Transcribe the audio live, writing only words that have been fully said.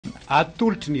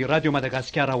atolotry ny radio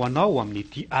Madagasikara ho anao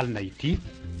amin'ity alina ity.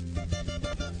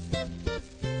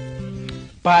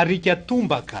 Barika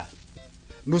tombaka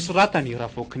nosoratany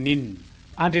Ravokininina,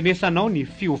 andrenesanao ny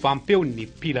fiovampeo-ny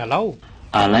mpilalao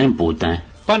Alain Baudin,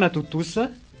 mpanatotosa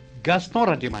Gaston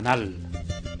Randriamanalina.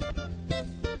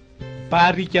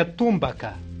 Barika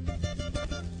tombaka.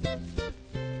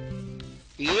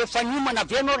 Efa niomana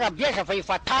be anao rabieza fa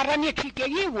efa tara ny atsika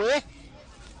io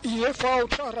Efa ao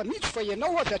tsara mihitsy fa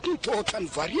ianao aza ty tohatra ny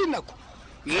varinako.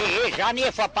 Zany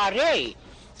efa pare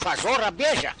fa zao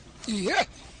rabeza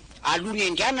alony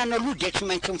andianana aloha de tsy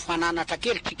maintsy mifananatra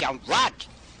kely tsika mivady.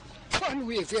 Fa no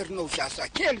heverinao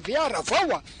zazakely viara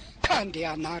vao ka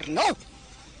andeha anarinao.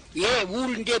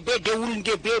 Olon-dehibe de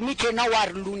olon-dehibe mihitsy ianao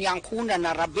ary lony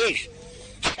ankonana rabeza.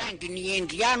 Saingy ny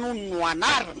indiano no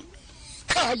anarina.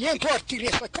 Ka ento ary ty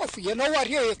resaka fo ianao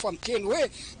ary eo efa miteny hoe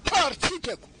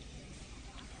taritsitako.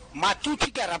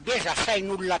 Matotsika rabeza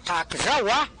sain'olona tahaka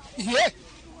zao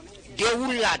de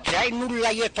olona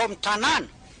ajain'olona eto amin'ny tanàna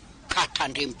ka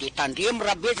tandremo de tandremo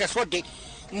rabeza sao de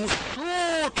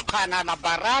misotro ka anala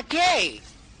baraky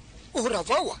ora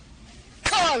vao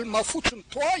kalma fotsiny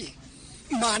toay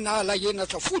manala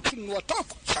enatra fotsiny no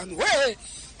atako zany hoe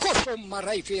kosomy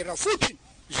maray vera fotsiny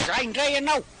zay indray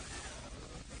ianao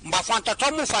mba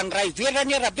fantatrao moa fa ny ray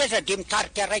verany rabeza de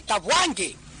mitarika ray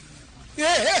tavoangy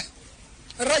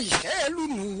raha izay aloha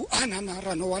no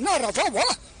ananaranao anara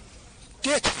vao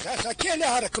de tsy zazakely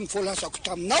araky ny voalazako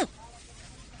taminao.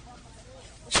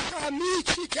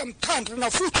 Samitsika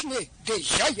mitandrina fotsiny de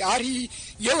izay ary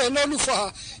eo ianao aloha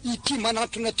fa ity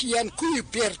manantona ty ihany koa i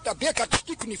Berta be ka tsy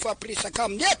tiako ny fampiresaka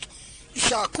amin'ny eto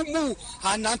za koa moa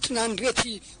anantona ny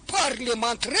rety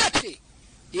parlemanty rety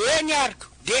eny ariko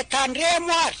de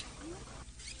tandremo ary.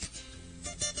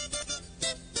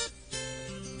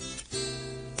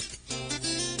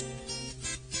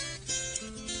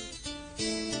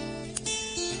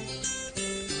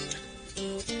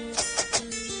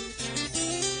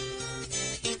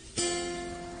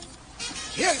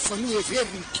 Fa no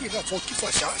heveriny ty ravao ty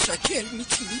fa zazakely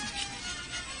mihitsy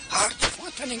ary tsy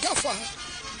fantany anga fa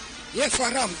efa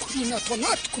raha mikorina ato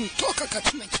anatiko mitoka ka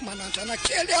tsy maintsy manandrana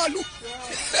kely aloha.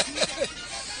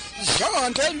 Za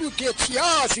ndray aloha de tsy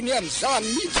azony amin'izany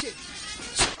mihitsy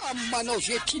samy manao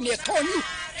zay tiany ataony io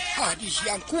ary izy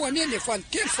ihany koa aneny efa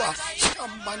niteny fa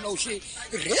samy manao zay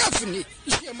reviny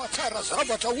zay mahatsara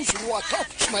zavatra ozy no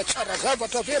ataoko tsy mahatsara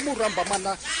zavatra ve moa raha mba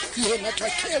mana henatra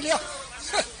kely aho.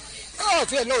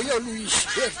 Avy anao eo aloha izy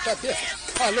Berta be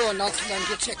fa aleo anatiny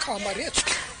andretsy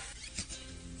akamaretsika.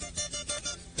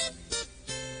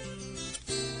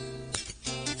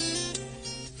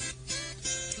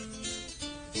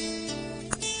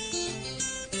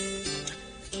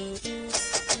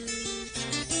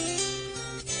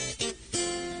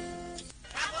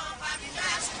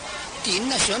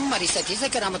 Inona zao no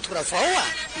maresadresaka raha matora vao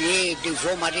de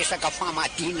zao maresaka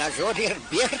famadina zao rery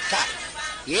Berta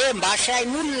mba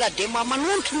sain'olona de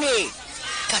mamanontony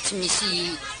ka tsy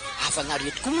misy havana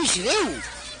reto koa moa izy ireo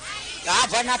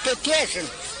havana tetezina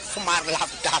somary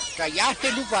lavidavitra ihany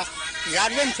aloha fa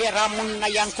zany hoe mifiarahamonina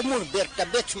ihany koa moa ry Berta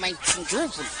be tsy maintsy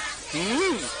tsinjovona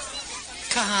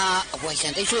ka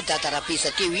hoaizandray zao dada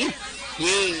rabeza teo iny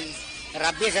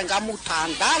rabeza nga moa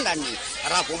tandalany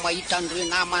raha vao mahita an'ireo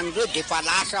naman'ireo de fa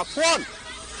lasa foana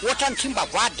ohatrany tsy mba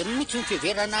vadiny mihitsy ny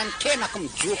fiverana ny tenako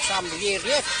mijoko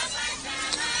samyreherehetra.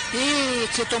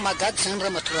 Tsy atao magady zany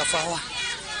raha matora vao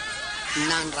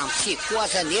na ny ramose koa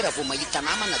zany raha vao mahita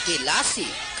namana de lasy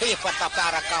ka efa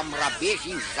tafaraka amin'ny rabeza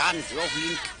iny zany zao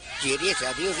iny jere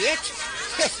zareo rehetra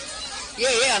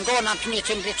andao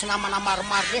anantonetsy am'iretsy namana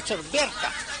maromaro rehetra ry Berta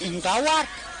ndao ary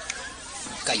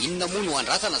ka inona moa no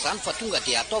andrasana zany fa tonga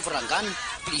de ataovy rangany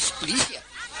plisiplisy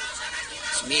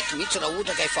tsy mety mihitsy raha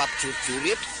ohatra ka efa ampijorojoro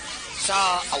eto sa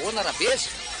ahoana rabeza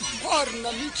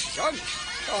marina mihitsy zany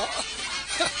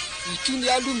ity ny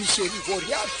aloha misy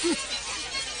rivoriary ty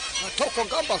ataoko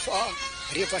angamba fa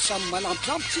rehefa samy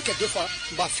manampinampitsika de fa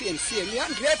mba fenofeno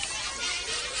ihany reto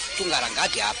tonga rangah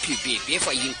de apio bebe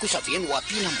fa iny kosa ve no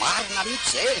apina marina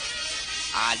mihitsy zay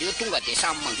aleo tonga de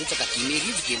samy mangotsaka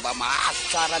 10,000 de mba mahazo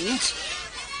tsara mihitsy.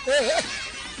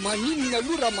 Maninona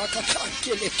aloha raha makatsary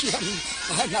kely aty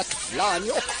anaty vilany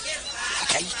aoko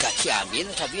ka tsy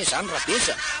amenatra ve zany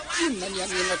rabeza inona ny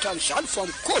amenatra an'izany fa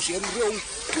mikozy amin'ireo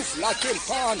tovolahy kely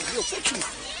mpahandro reo fotsiny.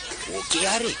 Oke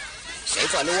ary zay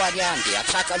fa aleo ary andeha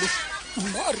atsaka aloha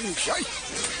mariny zay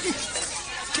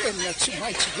tena tsy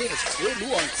maintsy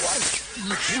velohaniko any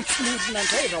ibontson'olona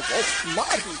indray raha vao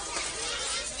mariny.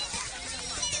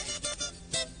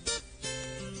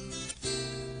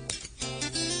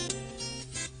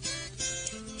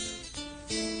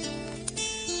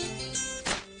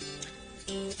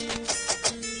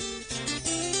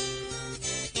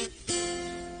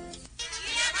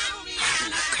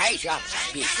 kaiza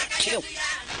be teo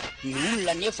ny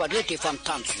olona nefa rehetra efa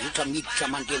mitanjozotra miditra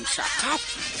mandeha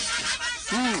misakafo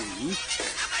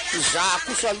za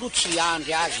kosa aloha tsy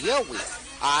andry azy eo e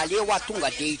aleo atonga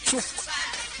de hitsofoka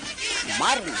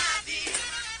marina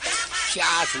tsy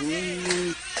azo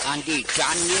andeha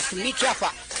hijanony eto mihitsy aho fa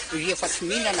rehefa tsy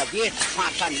mihinana ve tsy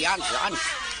fantany ihany zany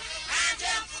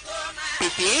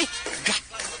bebe ga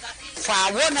fa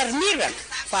ahoana ry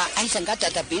mirana fa aiza nga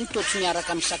dadabe ny toa tsy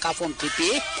miaraka misakafo amin'ny bebe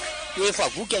efa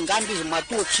voky angamba izy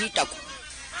matoa tsy hitako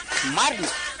marina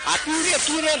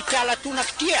atorery tsy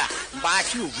alatonako tia mba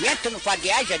tsy ho ventiny fa le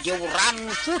aiza de ho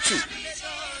ranony fotsiny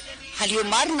aleo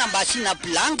marina mba asiana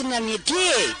bilangina ny ety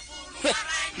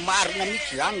marina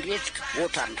mihitsy zany retsika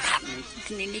ohatra ny ranony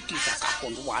fotsiny eny ty sakafo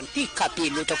androany ty kape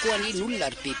loatra koa aniny olona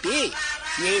ry bebe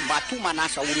matoa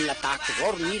manasa olona tahaka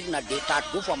zao ry mirina de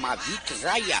tato fa mavity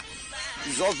zay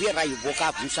zao ve raha ivoaka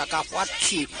avy ny sakafo ato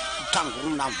tsy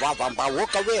tangorona ny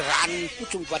vavam-bahoaka hoe ranony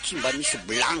fotsiny fa tsy mba misy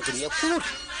bilanginy akory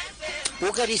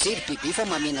oka re zay ry bebe fa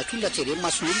mamenatra olona tsy re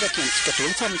mason'olona tiantsika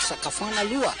dony fa misakafana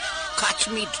aloha ka tsy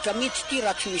miditra mihitsy ty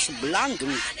raha tsy misy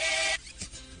bilanginy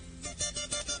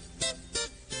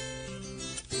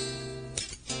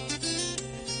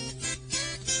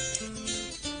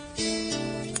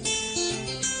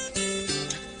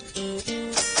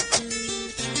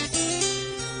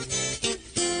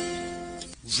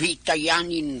vita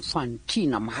ihany iny ny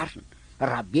fanotiana marina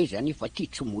raha be zany efa ty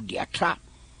tsy mody atrano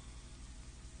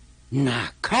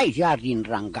nakaiza ary ny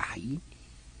rangahy iny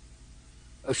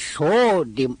so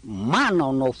de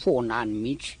manaonao foana any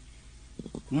mihitsy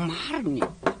mariny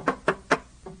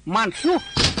manso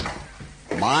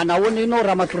manahoana ianao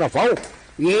raha matora vao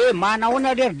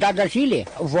manahoana rery dada zile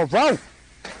vaovao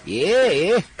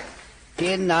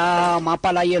tena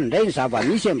mampalahelo indray ny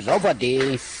zava-misy am'izao fa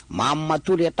de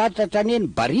mamatory atatatra any eny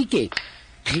barika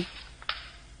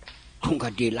tonga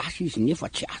de lasa izy nefa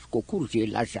tsy azoko akory zay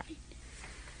lazay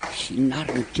sy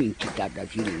nary ny tenyty dada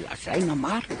zile lazaina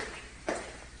marina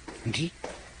ndry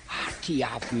ary ty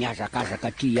avy miazakazaka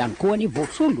ty ihany koa any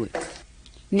vosolo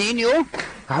niny eo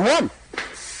ahoana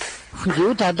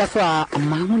findreo dada fa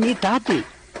mamony daty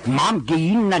mamy de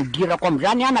inona ny dirako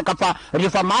am'izany anaka fa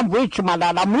rehefa mamy hoe tsy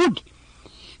malala mody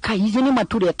ka izy ane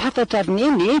matory atatatra ry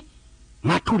neny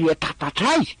matory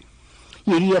atatatra izy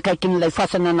iry akaikin'ilay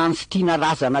fasana nany sy tiana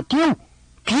razana teo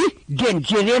de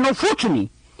nijerenao fotsiny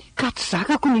ka tsy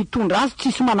zakako nitondra azy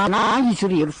tsisy manana izy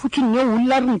rery fotsiny eo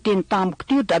olona ry nyteny tamiko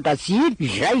teo dadaziry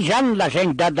zay zany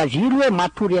nylazainy dadaziry hoe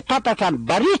matory atatatra ny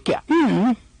barika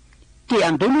te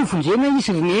andeo novonjena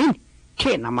izy ry neny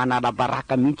tena manala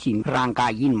baraka mihitsy iny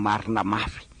rangahy iny marina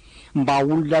mafy mba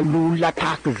olona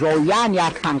tahaka zao ihany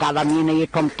ary tangalamena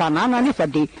eto amin'ny tanàna nefa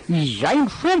de izay ny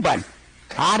fombany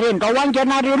ary andao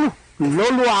ainganareo aloha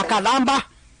lolo akalamba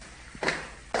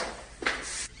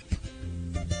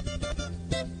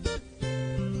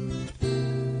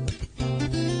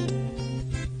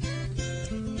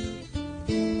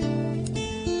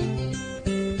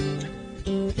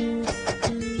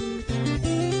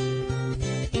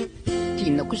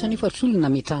tiana kosa nefa solona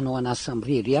metranao anazy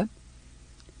samirery a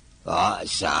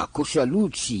za kosa aloha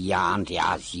tsy andry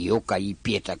azy eo ka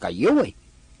hipetraka eo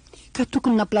ka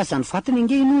tokony naplaza ny vatany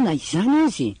ange inona izany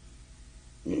izy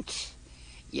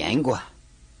iaingo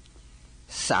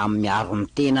samy miaro ny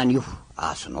tenany io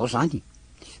azonao zany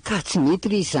ka tsy mety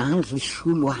re zany ry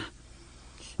solo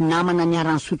namana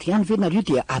niarany sotro ihany ve nareo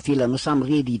dia avelanao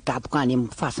samirery hitapoka any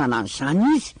amin'ny fahasanany zany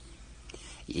izy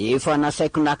efa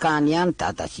nasaiko nakany ihany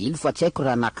dadazily fa tsy haiko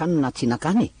raha nakany na tsy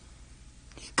nakany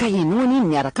ka enoany iny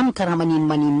miaraka aminy karaha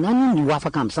maninona any iny ho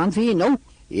afaka am'izany ve enao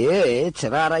tsy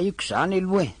raharaiko zany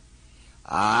aloha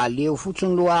aleo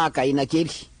fotsiny loha akaina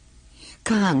kely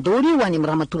ka andory io any amin'ny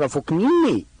raha matora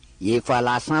vokinininy efa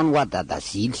lasany hoa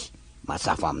dadazily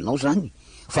mazava aminao zany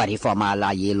fa rehefa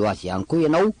mahalahelo azy ihany koa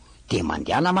ianao de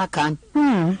mandehana makany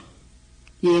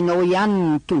enao ihany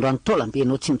mitondra ny taolambe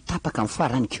anao tsy mitapaka amin'ny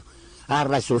faraniko ary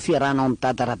raha zao fiarahanao amin'ny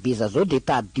dadarabeza zao de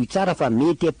tady tsara fa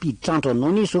mety ampiditsandro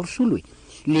anao ny sorisolo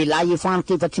lehilahy efa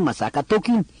antitra efa tsy mazaka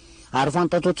taoko iny ary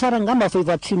fantatro tsara ngamba fa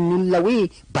efa tsy n'olona hoe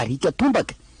barika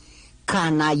tombaka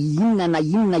ka na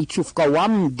inona hitsofoka ao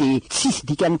aminy de tsisy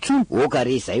dikany tsony oka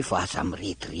re zay fa aza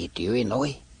miretirety eo ianao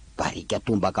barika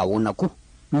tombaka ahoana koa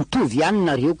mitovy ihany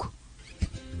nareoko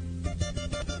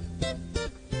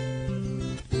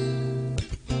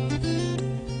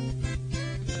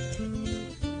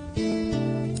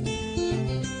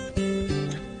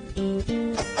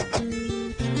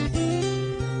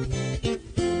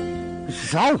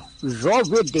zao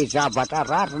ve de zavatra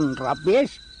rary ny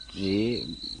rabezy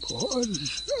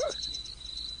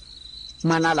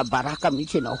manala baraka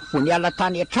mihitsy ianao vo niala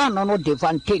tany an-trano anao de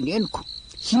efa niteneniko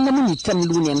Inona moa miditra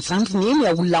milony amin'izany eny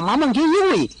olona mama nge io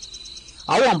e.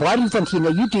 Ao amboary fandriana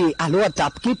io de aloha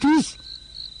dapoketo izy.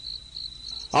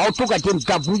 Ao tonga de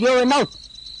midabongy eo ianao.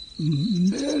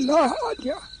 Melahady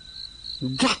a.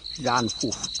 Dra zany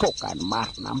fofotokany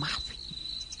marina mafy.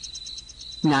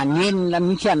 Nanenina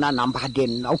mihitsy ananambady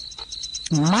aminao.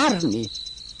 Marina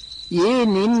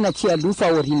enina tsy aloha fa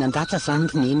aorinan-dratsa zany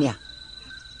roneny a.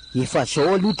 Efa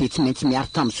zao aloha de tsy maintsy miaro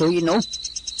tamin'izao ianao.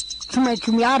 Tsy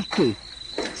maintsy miaro ke.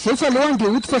 Zay fa aloha de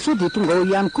oty fa sao de tonga ao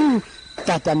ihany koa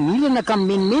dadamilana ka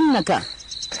menimenina ka.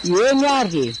 Eny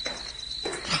ary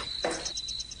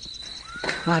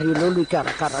ary aloha lo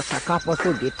ikarakara sakafo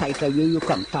sao de taitra eo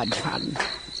ka mitady hanina.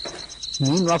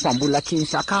 Nino afa mbola tsy ny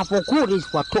sakafo akory izy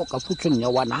fa toka fotsiny ny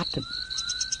ao anatiny.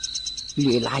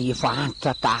 Lehilahy efa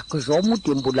antitra tahaka izao moa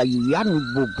de mbola io ihany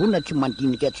bobona tsy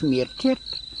mandinika tsy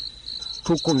mieritreritra.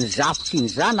 Tokony zafy sy ny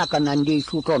zanaka nandeha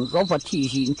isotro an'izao fa tsy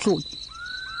izy intsony.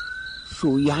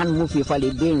 So ihany moa fefa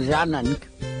lehibe ny zanany.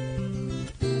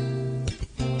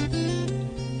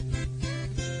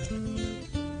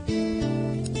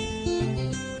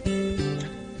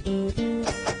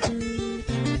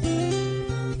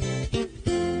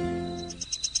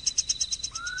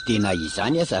 Tena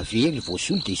izany aza very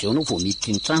voasolo de izao no vao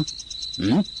miditry ny trano.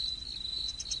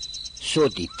 So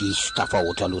de diso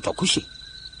tafahoatra loatra kosa.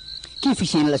 Ty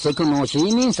fiseny lazaiko anao zay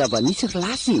iny zava-misy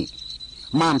lasy.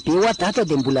 Mamy be hoa datra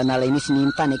de mbola nalain'isy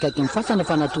ny tany akaiky mifasana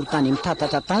fa natoro tany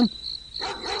mitatatra tany.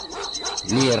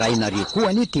 Le rainare koa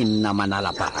anie tena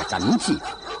manala baraka mihitsy.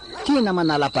 Tena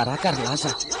manala baraka ary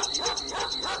lasa.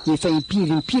 Efa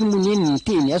impirimpiry moneny ny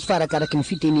teny azy farakaraky ny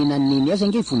fitenenany neny azy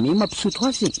ange vome mampisotro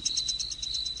azy.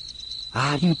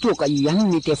 Ary io toka io ihany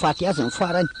mety afaty azy ny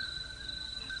farany.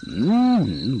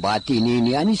 Mba teneny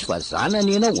ihany izy fa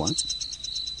zanany ianao a.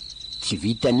 Tsy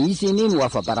vitan'izy eny no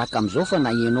afa baraka am'izao fa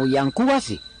na ianao ihany koa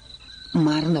azy.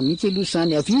 Marina mihitsy aloha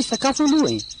sany avy sakafo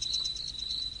aloha e.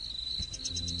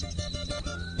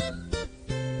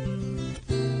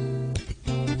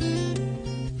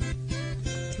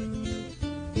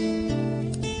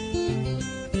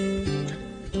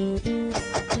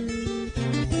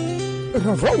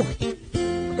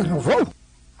 Ravao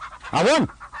Ahoana?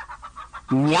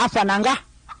 Miafa nanga?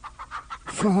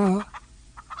 Fa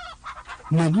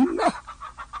naninona?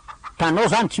 Tanao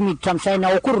zany tsy miditra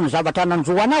amin'sainao akory ny zavatra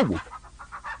nanjoanao.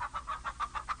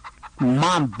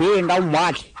 Mamy be nao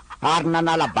maly ary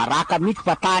nanala baraka mihitsy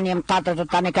fa tany amin'ny tatatra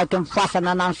tany akaiky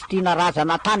mifasana nansotiana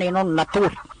razana tany ianao no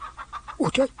natory.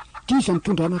 Ohatray, ty iza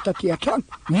nitondrana taty an-trano.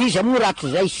 Iza moa raha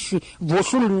tsy zay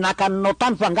voasolo ny nakaninao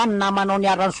tany fa ngany namanao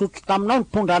niarany sotro taminao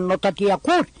nitondranao taty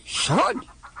akory. Zany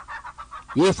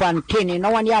efa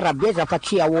nitenenao any arabeza fa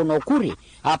tsy ahoanao akory,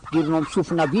 ampidirinao amin'ny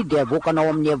sofina vy de avoakanao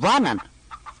amin'ny havanana.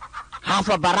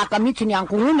 Hafa baraka mihitsy ny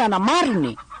ankohonana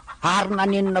mariny ary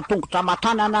nanenina tongotra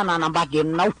matanana nanambady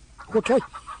aminao. Ohatray,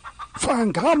 fa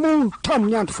angamo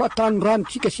tamin'ny andro fatany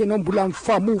ranontsika sy ianao mbola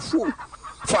mifamofo.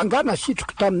 Fa angana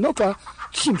sitroko taminao fa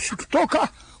tsy misotro toka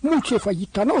moa tsy efa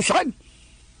hitanao zany.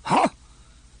 Ha,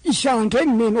 isandray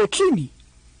ny menao tsiny.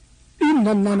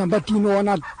 Inona ny nanambadinao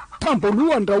anaty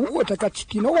tambolohany raha ohatra ka tsy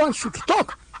tianao any sotro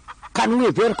toka. Ka no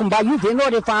everiko mba io venao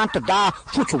rehefa antida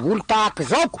fotsy volo tahaka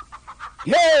zaoko.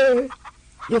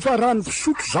 Efa rano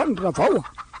fisotro zany Ravao.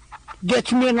 De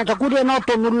tsy menatra kory ianao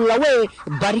ataon'olona hoe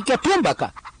barika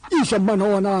tombaka. Iza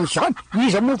manao an'izany?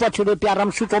 Iza moa fa tsy ireo mpiara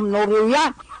misotro aminao reo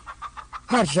ihany.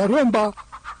 Ary zareo mba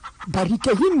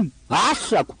barika inona?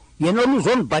 Asako, ianao aloha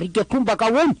zao ny barika tombaka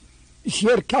hoany.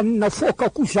 Zerikanina foka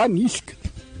koa zany isika.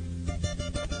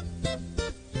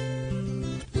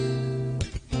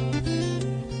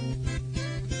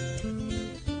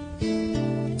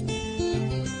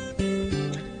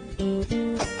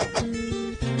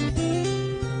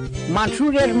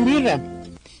 Mantsory ary mirana.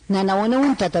 Nanao anao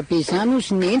ny tatabe zany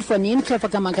ozy neny fa neny tsy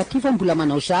afaka mankaty fa mbola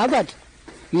manao zavatra.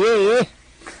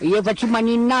 Efa tsy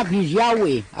maninona aby izy aho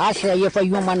e. Asa efa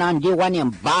iomana andeha ho any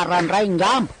amin'ny bara ndray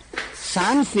ngambo.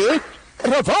 Zany ve?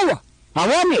 Ravao a?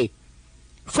 Ahoana e?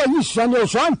 Fa izy zany ao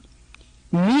zany?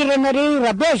 Mirana re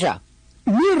rabeza?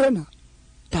 Mirana?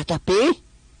 Tatabe?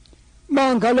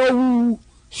 Mangalao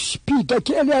spida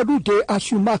kely aloha de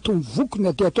asio maty ny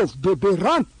vokona de ataovy bebe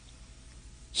rano.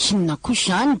 Sinona koa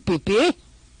zany bebe?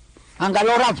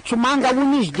 Angalao ravitsomanga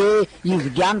hono izy de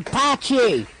ividiany patsy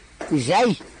e.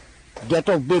 Izay de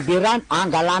ataovy bebe rano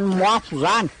angalany moafo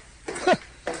zany.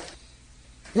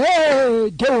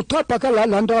 De ho tapaka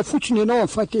lalandraha fotsiny ianao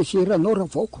amin'ny fahatezeranao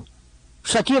Ravaoko.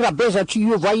 Satria rabeza tsy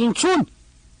iova intsony.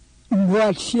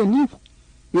 Moaly sy anio.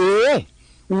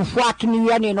 Ho foatiny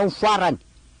ihany ianao farany.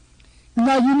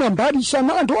 Na inambary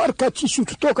isan'andro ary ka tsy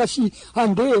isotro toka sy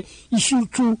andeha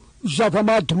isotro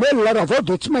Zava-mahadomelona raha vao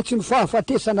dia tsy maintsy ny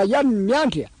fahafatesana ihany ny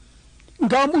miandry a.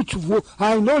 Nga moa tsy vo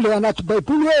hainao le anaty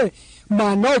baiboly hoe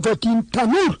manaova diny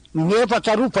tanora. Nefa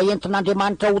tsarofa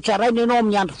entin'Andriamanitra ho tsaraina ianao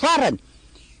amin'ny andro farany.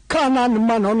 Ka na ny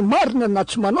manao ny marina na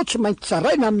tsy manao tsy maintsy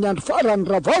tsaraina amin'ny andro farany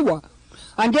raha vao a.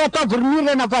 Andeha ataovy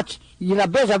romirana fa tsy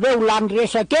irabeza ve ho lany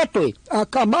resaka eto e.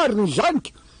 Akamariny zanika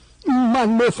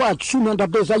manome fahadisoana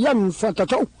andrabeza ihany ny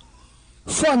fantatrao.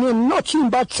 Fa ny aminao tsy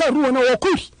mba tsaroanao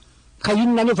akory. Ka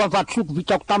inona nefa vadisoko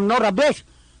vitako taminao rabeza?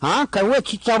 Ka hoe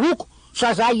tsy tsaroko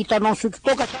sa za hitanao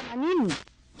sotrotoka sana ninona?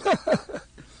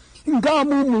 Nga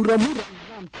momoramora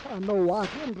nyramotsanao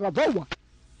azy eny raha vao a.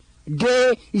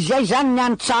 De izay zany ny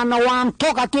anotsanao amin'ny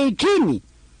toka kehitriny.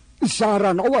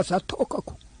 Zaranao aza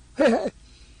tokako.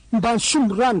 Mba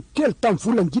nisomorano telo tamin'ny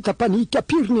volangita-panika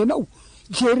apiriny ianao.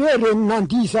 Jerereny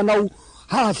nandizanao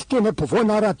azy teny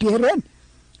ampovoana arabe reny.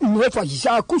 Nefa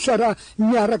iza kosa raha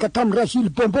miaraka tamin'ny razily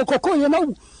bomboko koa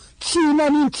ianao. Tsy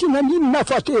naninona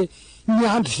fa te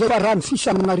miandry zay farany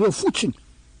fisamanareo fotsiny.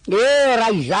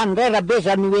 Raha izany ray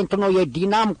rabeza ny entinao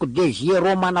iadina amiko de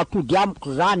zero manatody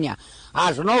amiko zany a.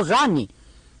 Azonao zany.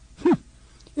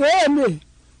 Eny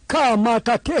ka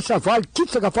matatesa valy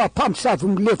kitsaka fa mpamosavy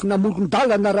milevina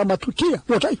moron-dalana raha matotia.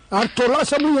 Ohatray, ary to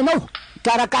lasa moa ianao.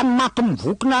 Karaka ny maty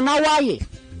mivokona anao ahy e.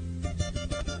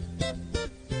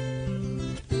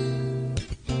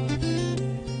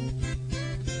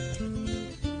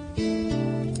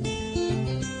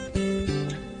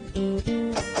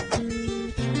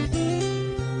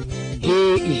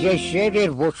 Izay rery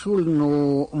voasolo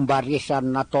no mba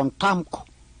resany nataony tamiko.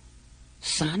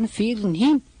 Zany firiny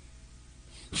iny.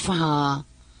 Fa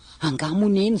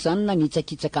angamony eny zany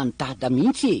nanitsakitsaka ny dada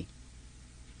mihitsy.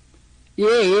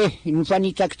 Ny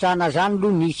fanitsakitrana zany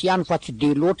aloha nisy ihany fa tsy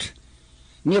de loatra.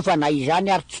 Nefa na izany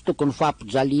ary tsy tokony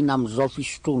fampijaliana amin'izao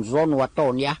fisotroany zao no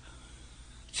ataony aho.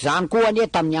 Zany koa anie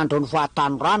tamin'ny andro ny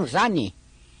fahatanorano zany.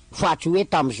 Fa tsy hoe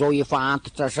tamin'izao efa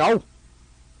antitra zao.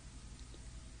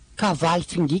 Ka valy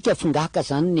fingika fingaka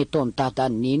zany ny ataony dada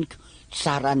ny neniko.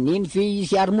 Tsara neny fe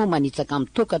izy ary moa manitsaka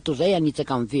amin'ny toka toy zay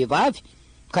anitsaka amin'ny vehivavy.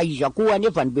 Ka iza koa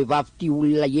anefa ny vehivavy ty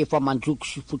olona efa manjoky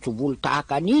sy fotsovolo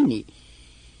tahaka an'iny.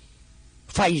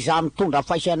 Fa iza mitondra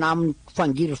faisana amin'ny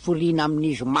fangiry foriana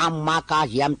amin'izy mamaka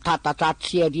azy amin'ny tatatraty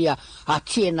sy aria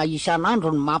atsena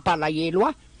isan'andro ny mampalahelo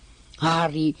ahy.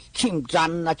 Ary tsy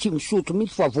mijanona tsy misotro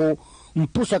mihitsy fa vo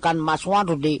miposaka ny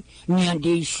masoandro de ny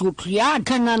andeha isotro ihany.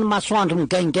 Ka na ny masoandro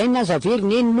migaingaina aza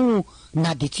veriny eny no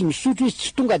na de tsy misotro izy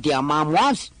tsy tonga de amamo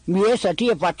azy. Hoe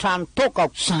satria efa trano toka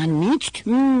zany mihitsika.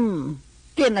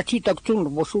 Tena tsy hitako tsony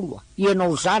voasolo.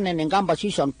 Ianao zany any angamba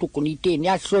sisa ny tokony hiteny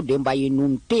azy sao de mba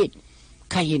henony teny.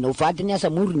 Ka ianao vadiny aza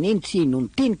moriny eny tsy henony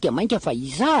teny ka mainka fa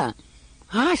iza.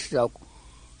 Asako.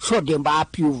 Sao de mba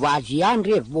hampiova azy ihany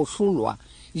rery voasolo.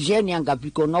 Zay ny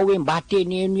angaviko anao hoe mba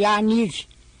teneno ihany izy.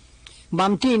 Mba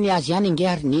miteny azy ihany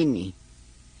angary neny.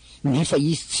 Nefa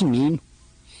izy tsy mino.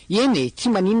 Eny tsy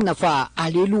maninona fa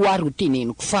alelo ary ho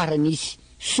teneniko farany izy.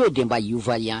 Sao de mba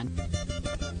hiova ihany.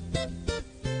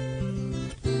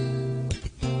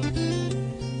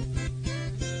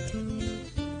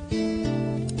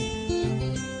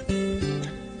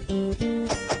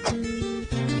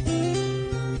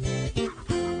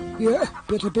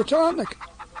 Petrapetrahanaka.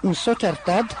 Misaotra ry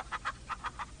dada.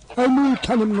 Aino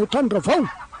tany aminao tany raha vao.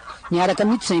 Niaraka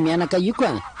mihitsy zay mianaka io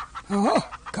ka.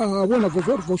 Ka ahoana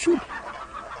vaovao ry voasolo.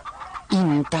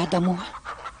 Inony dada moa?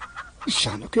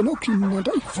 Zanako ianao kinona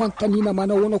indray fanontaniana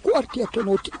manahoana koa ary ty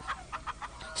ataonao ty.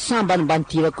 Sambany mba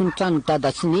nidirako ny trano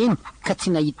dada sy neny ka tsy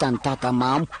nahita ny dada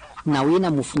mamo na hoe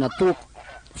namofona toko.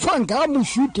 Fa nga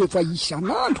mozy io de efa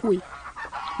isan'andro hoe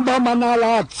mba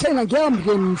manala adi-tsaina nge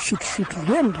amin'ireny misotrosotro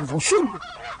reny ry voasolo.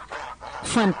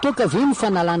 Fa ny toka ve ny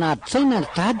fanalana adi-tsaina ry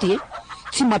dady e?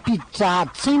 Tsy mampiditra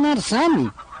adi-tsaina ry zany.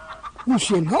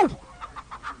 Ozy ianao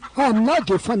amina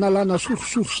de fanalana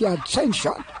sorosoro sy adi-tsaina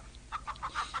zany.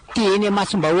 Teny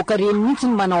amasom-bahoaka reny mihitsy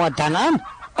ny manao adalàna.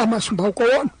 Amasom-bahoaka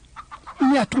ahoana?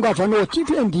 Miatongavanao aty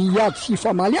fe ndi hiady sy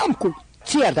famaly amiko.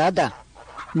 Tsy a dada.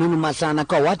 Nono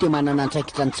mazanaka ao aho de manana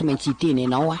antraikitra ny tsy maintsy hiteny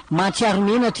anao aho. Mahatsiaro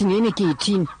menatry neny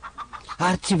ankehitriny.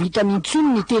 Ary tsy vita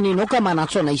mintsony ny teny anao ka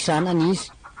manatsoana isanana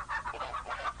izy.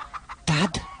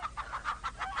 Dada.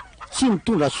 Tsy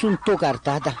mitondra sony toka ry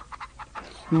dada.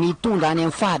 Mitondra any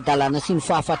amin'ny fahadalana sy ny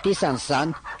fahafatesana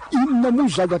zany. Inona moa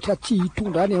zavatra tsy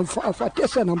hitondra any amin'ny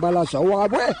fahafatesana mbalazao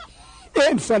aby hoe.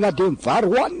 Eny fa na de mivary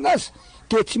hoanina azy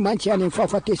de tsy maintsy any amin'ny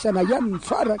fahafatesana ihany ny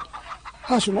farany.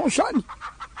 Azonao zany.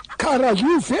 Ka raha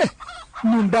io ve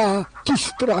no mba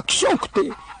distraction-ko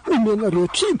de omenareo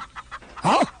tsiny.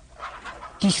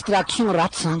 Distraction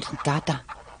ratsy zany ry dada.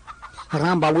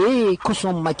 raha mba hoe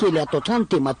kosomma kely atao trano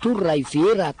de matory raha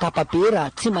ivera tapapera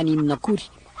tsy maninona akory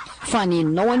fa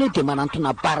neninao anie de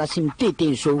manantona bara sy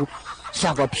mitety zao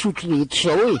zava-pisotro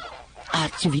rehetra zao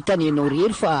ary tsy vitany ianao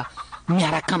rery fa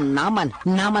miaraka amin'ny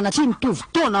namana tsy mitovy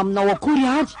taona aminao akory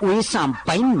ary hoe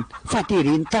sambainina fa de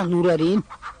reny tanora reny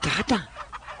data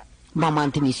mba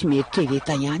mantinisy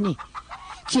meritrereta ihany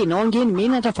tsy enao angeny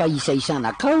menatra fa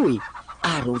isaizanakao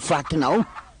ary vatinao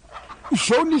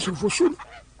izao nisy voasolo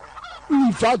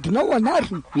ny vadinao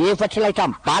anariny efatra laitra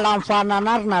mibala amin'ny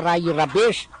fahananarina raha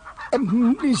irabesa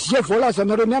izay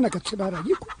voalazanareo mianaka tsy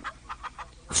raharaiko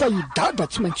fa idada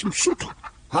tsy maintsy misotro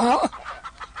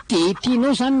de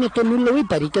tianao zany ny ataon'olona hoe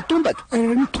barika tombaka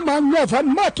nitomany miavany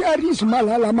maty ary izy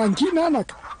malala mangina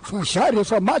anaka fa za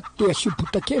rehefa maty de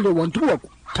asibota kely eo androako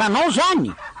tanao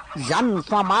zany ny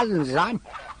famaliny zany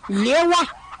leo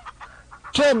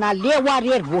tena leo ary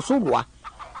ery voasolo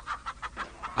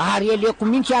ary aleko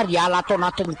mihitsy ary ala atao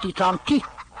anatin'ity trano ty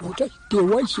ohatray de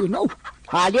hoaizy ianao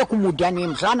aleko mody any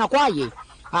amin'ny zanako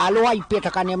aleo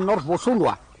hipetraka any aminao ry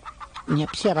voasolo ny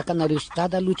ampisaraka anareo sy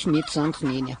dada aloha tsy mety zany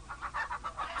tsineny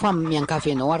fa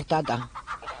miankafy anao ary dada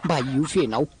mba iofy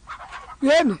anao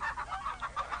eny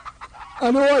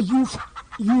aleo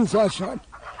iova zany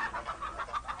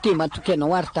de matoky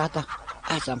anao ary dada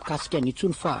aza mikasika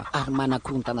an'itsony fa ary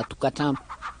manakorontana tokatrano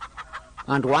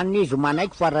androaniny izy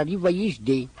manaiky farariva izy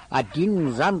de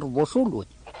adinony zany ry voasolo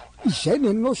izay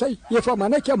neninao zay efa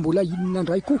manaiky mbola inona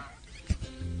andray koa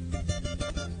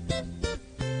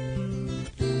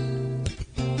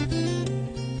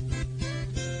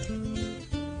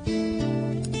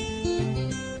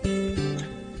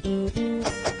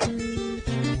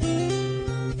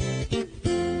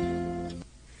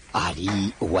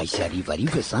ary hoaizy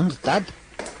arivariva zany ry dada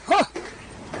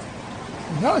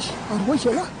miasy ary hoaizy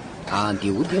ala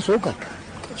andeha ody asaoka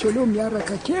tsy aleo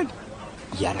miaraka kely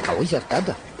iaraka hoaizy ry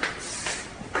dada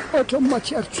ohatra ny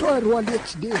matsiaritsoary ho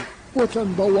aletsy de ohatra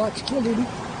ny mba hoatsy kely aloha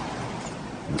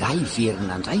nga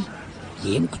hiverina ndray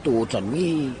eniko to ohatrany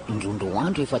hoe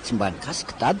indrondroandro efa tsy mba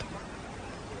nikasika dada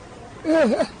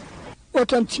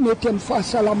ohatra ny tsy mety amin'ny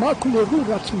fahasalamako le roa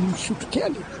raha tsy misotro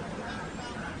kely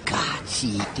ka tsy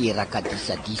hiteraka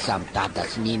disadisa amin'ny dada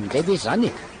sy neny ndray ve zany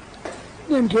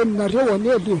nendreninareo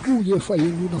ane le roa efa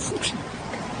enona fotsiny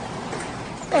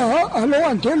aleo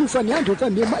andeha no fa ny andro efa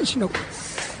me maisina ko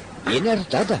eny ary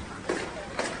dada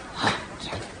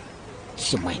zay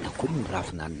tsy maina kory ny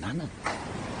ravina ny nanana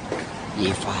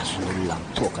efa azon'olona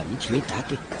mitoka mihitsy hoe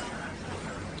dada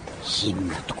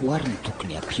inona tokoa ary ny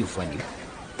tokony ampiovana io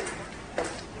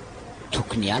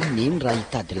tokony ihany neny raha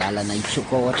hitady lalana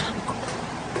hitsoka ao an-tranoko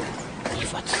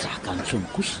efa tsy zaka ntsony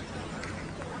kosa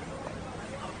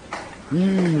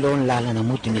leo ny lalana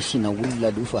modiny asiana olona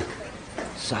aloha fa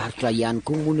sarotra ihany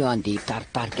koa moa no andeha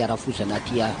hitaritarika arafozana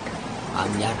ty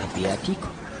amin'ny arabe atyko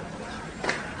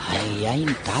ay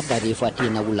ny dada rehefa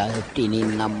tena ola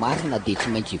tenenina marina de tsy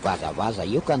maintsy hivazavaza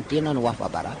eo ka ny tena no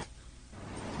hafabaraka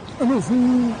alovo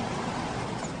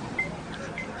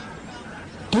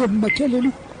demma kely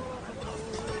aloha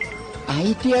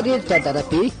ty arery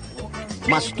dadarabe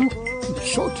masoto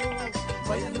misaotra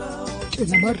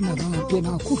tena marina raha ampena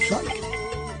akory zany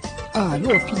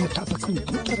aleo ampina tapaky ny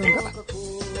botaranga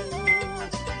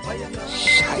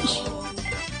zay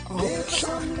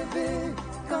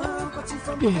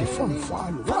efa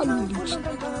mivaloalo litsy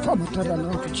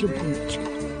famataranandro tsy mbohitsy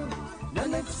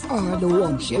aleo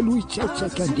am'izay aloha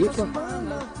hitsaitsaika andefa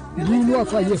lino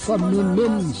afa efa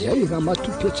menomeniny zay raha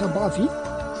matopetsam-bavy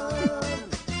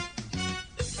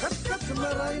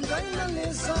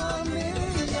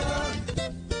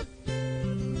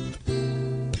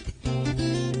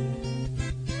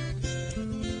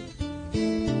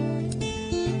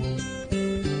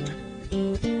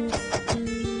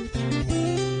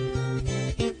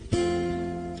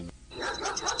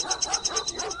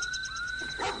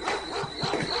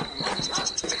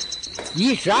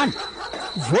izy zany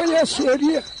voya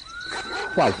seria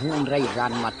fa voany ray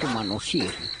zany matomanao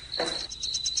sery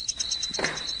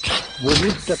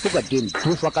voaniditra tonga de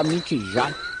midofaka mihitsy izy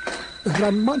zany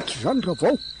ranomanitra zany raha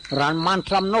vao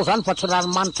ranomanitra aminao zany fa tsy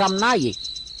ranomanitra aminay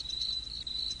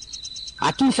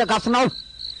aty ny sakafonao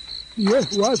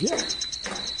ho avy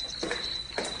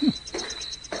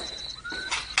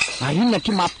inona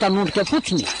ty mampitanondrika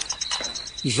fotsiny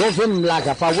izao ve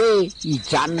milaza fa hoe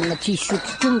hijanona tsy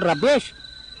hisotrotrony rabesa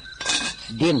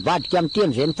de nivadika amin'ny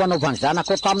teny zay ny fanaovany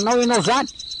zanako taminao ianao zany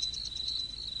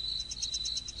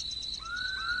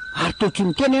ary to tsy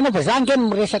miteny ianao fa zany ngeny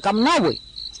miresaka aminao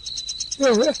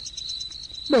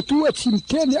matoa tsy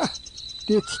miteny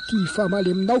de tsy tia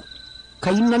famaly aminao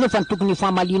ka inona nefa ny tokony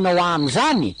famalianao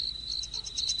am'zany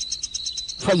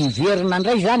fa iverina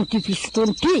ndray zany ty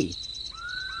fisotrony ty.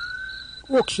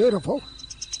 Okzay raha vao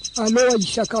aloha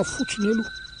isakafo fotsiny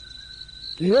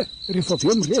aloha rehefa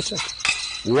aveo miresaka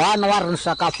hoanao ary ny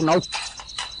sakafonao.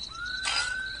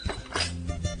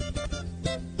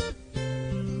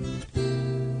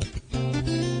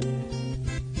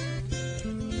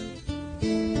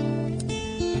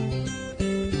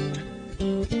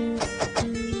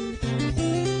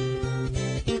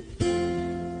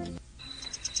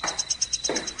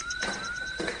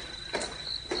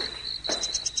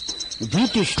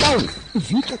 Vita izy taony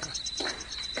vita ka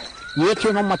eto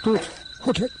ianao matory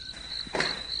ohatra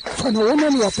fa nahoana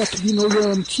no ampatilianao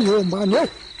eo amin'ity eo ambany ao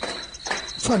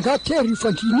fa nga tery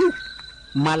fandriny io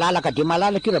malalaka de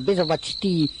malalaka io rabeza fa tsy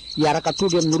ty hiaraka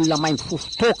atory amin'olona maingo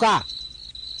fofotoka.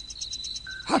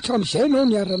 Hatramin'izay anao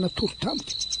niarana tory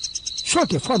tamika sao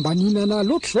de fambaninana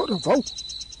loatra zao raha vao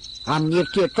amin'ny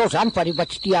eritreritro ao zany fa rehefa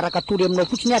tsy ty hiaraka atory aminao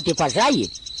fotsiny aho de fa zay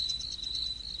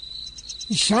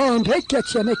za ndraika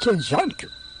tsy anaiky an'izanyko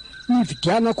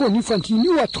nividianako ny fandriny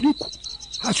io atoriko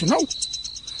azonao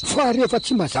fa rehefa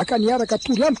tsy mazaka niaraka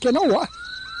tory amiko ianao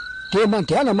de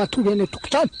mandehana matory any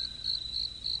tokotany.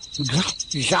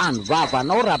 Zany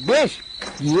vavanao rabeza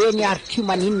eny ary tsy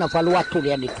maninona fa aloha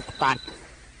atory any tokotany.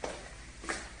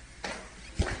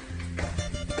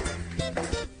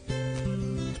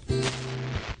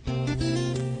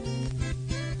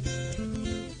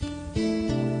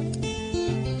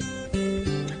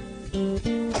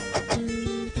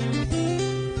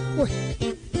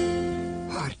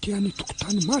 Ary ty any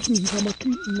tokotany mariny ny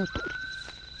ramatoy natory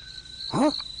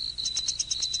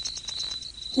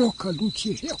okaloha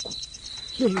jereko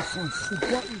efa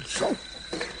mifolo alina zao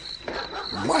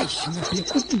maizina be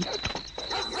koa ny atoko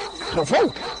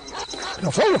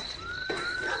ravaoa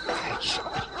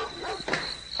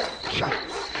zay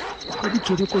okaloha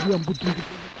jereko ary ambodingy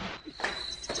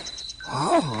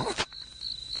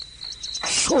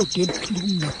sao de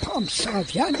mitolomina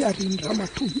mpamosavy any ary ny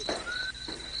ramatoy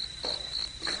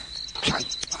zay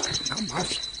marina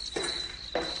mafy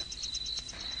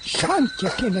zany dia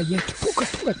tena enti-poka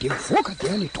tonga de mivoaka de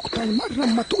any tokotany marina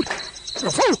ny matory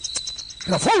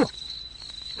ravaoa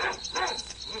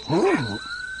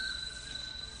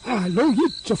aleo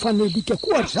hiditra fanelika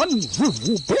koa ary zany ny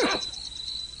vovobeko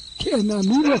tena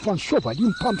mino fa ny sovaly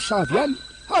mpamosavy any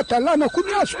hatalana koa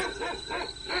ny azoko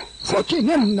vao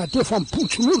teneny na defa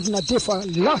mipontson'olo na defa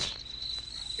lasa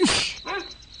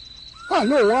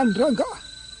aleo any ranga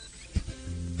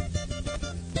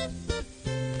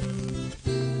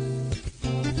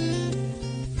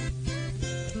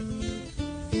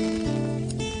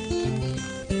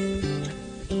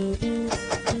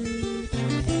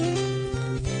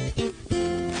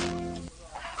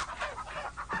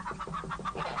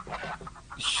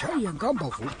zay angamba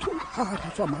votonga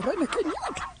rehefa marainaka ny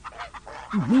andro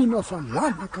mino fa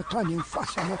lanaka tany amin'ny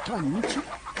fasana tany mihitsy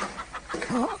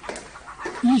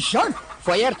izy zany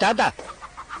voahery dada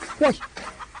oay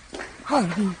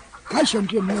ary aiza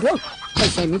ndreminareo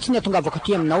izay mihitsy ny atongavako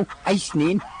ty aminao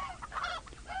aisineny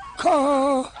ka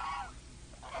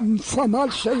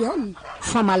mifamaly zay any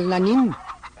famalina ninona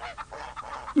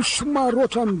somary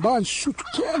ohatrany mba ny sotro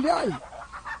kely ahy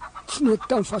tsy nety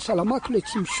tamin'ny fahasalamako le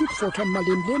tsy misotro fa ohatrany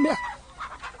malemilemy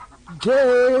de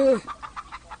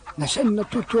nasay ny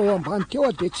natory teo ambany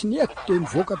teo de tsy nety de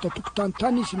mivoaka tatokotany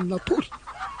tany izy ny natory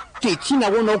de tsy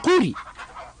nahoanao kory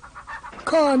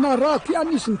ka narako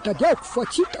ihany izy nitadiako fa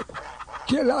tsy hitako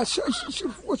de lasa isy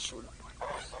voasola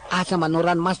asa manao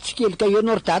ranomasy tsikelika eo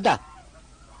anao ry dada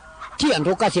ty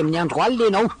androka azy amin'ny andro aly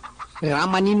lenao raha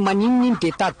maninona iny de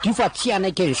tadio fa tsy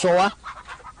anaiky an'izao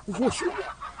voasola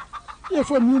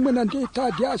efa miomana andeha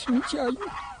tady azy mihitsy io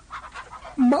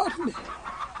mariny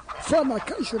fa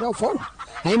nakaizy raha vao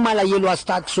ay malahelo azy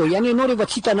tahaka zao ihany ianao rehefa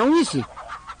tsy hitanao izy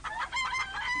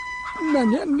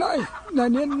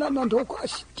nanenina nandraoko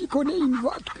azy tiako ane iny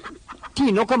vatok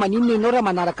tianao ka maninona ianao raha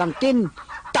manaraka ny teniny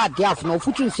tady avinao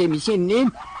fotsiny zay misy eniny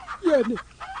eny eny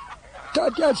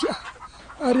tady azy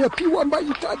ary apio amba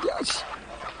hitady azy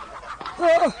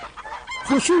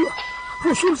voasola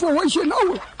fa hoaizy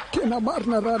ianao tena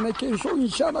marina raha naike an'izao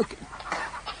iny zanako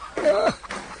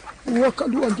oaka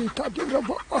aloha andeha hitady eny raha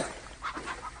vao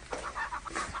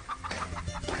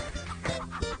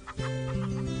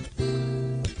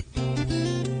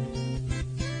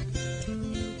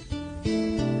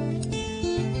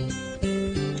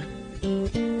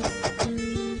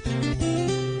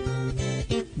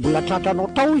mbola tratranao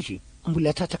tao izy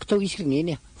mbola tratrak tao izy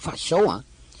rineny fa zao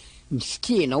misy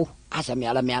ty anao aza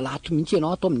mialamiala ato mihitsy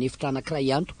ianao atao amin'ny efitra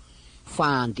anankiray anto fa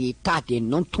andeha tady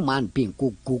eninao ny tomany be ny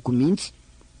gogogogo mihitsy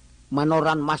manao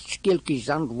ranomaso tsikeliko izy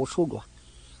zany ro mosolo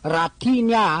raha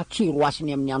tiany tsy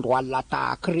roasiny amin'ny andro alina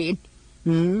tahaka ireny.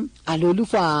 Aleoloha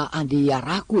fa andeha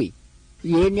iarako e.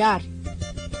 Eny ary.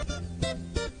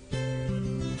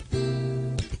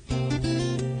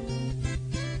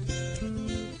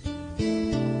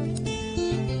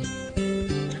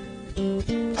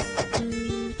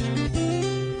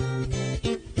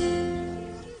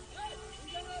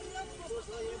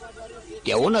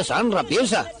 Dia ahoana zany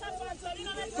Rabeza?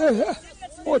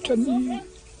 Ohatrany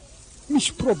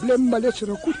misy problème maletsy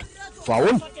rakoto. Va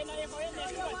ahoana?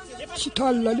 Tsy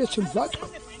talina letsy mivadiko.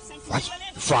 Ay,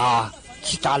 fa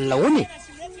tsy talina ahoana e?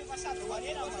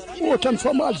 Ohatrany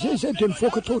famaly zay dia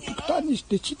nivoaka tao tokotany izy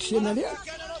dia tsy hita izay naleany.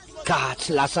 Ka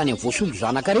tsy lasa any voasolo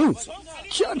zanakareo?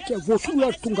 Tsy anika voasolo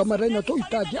ary tonga maraina tao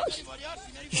hitady azy.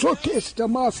 Zao tezitra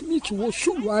mafy mihitsy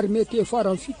voasolo ary mety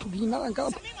efara amin'ny fitoliana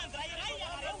angamba.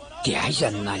 Dia aiza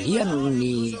ny nalehany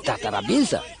ny Dada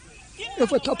Rabeza?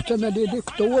 Efa tapitra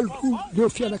naleleko daholo leo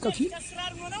fianakaviana.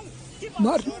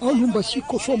 Marina alomba sy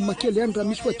kosoma kely any raha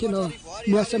misy fa tena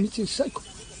miasa mihitsy ny saiko.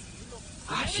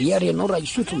 Avy ary ianao raha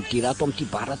isotro midira ato amin'ity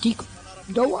bara tiako.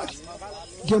 Ndao ary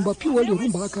dia mba pio ale roa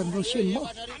mba haka ny renseignement.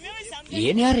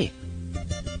 Eny ary e.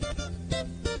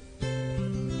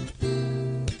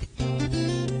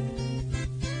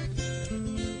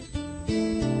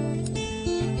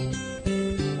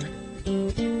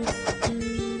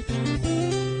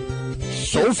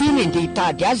 Zao finy andeha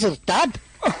hitady azy ry dada.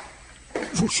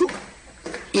 Vosoka.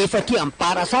 Efa ty amin'ny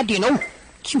parasady ianao.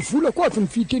 Tsy volako avy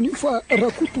nividy an'io fa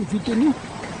rakoto nividy an'io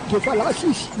dia efa lasa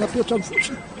izy napetrany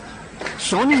fotsiny.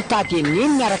 Zao ny hitady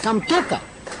an'eny miaraka amin'ny toka.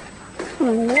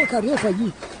 Ka rehefa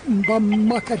mba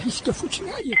maka risika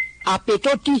fotsiny ahy e.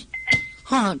 Apetao ty.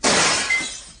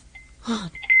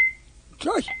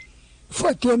 Tray,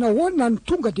 fa tena ahoana ny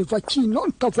tonga dia vakianao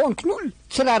ny tavoangin'olona.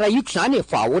 Tsy raha iko zany e,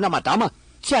 fa ahoana madama.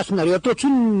 Tsy azonareo atao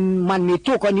tsony manome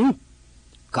toka an'io.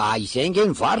 Ka izay nge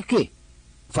ny variko e.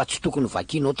 Fa tsy tokony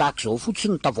vakianao tahaka izao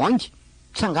fotsiny ny tavoangy.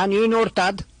 Tsangana eo ianao ry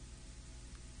dada.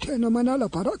 Tena manala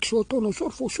baraka izao ataonao zao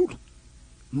ry voasolo.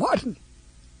 Marina.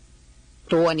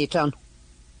 Tao any an-trano.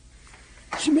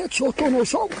 Tsy mety izao ataonao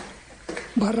zao.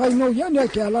 Mba rainao ihany ahy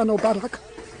dia alanao baraka.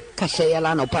 Ka izay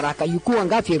alanao baraka io koa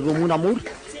anga very romonamora.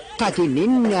 Tady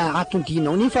eneny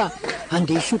atondianao nefa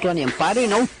andeha hisotro any amin'ny bara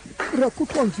ianao.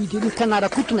 Rakoto amin'ny vidy an'io. Ka na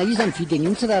rakoto na iza ny vidy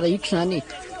an'io tsy raha iko zany e.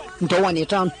 Ndao any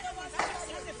an-trano.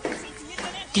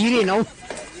 Diry ianao.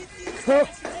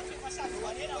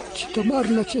 Tsy da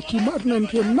marina tsy aty marina ny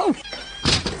reninao.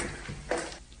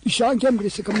 Iza nge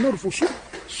miresaka aminao ry voasolo.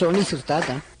 Sao nisy ry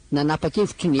dada,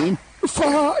 nanapa-kevitry ny eny.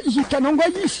 Fa hitanao nga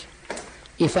izy.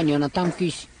 Efa niona tamiko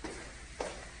izy.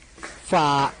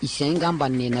 Fa izay ngamba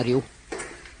ny nenareo.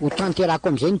 Ho tanterako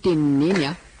amin'izay ny teniny eny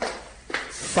a.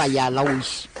 Fa hialao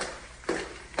izy.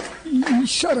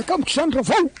 Isaraka amiko zany raha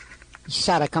vao.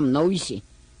 Isaraka aminao izy.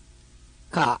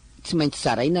 Ka tsy maintsy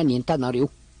zaraina ny entanareo.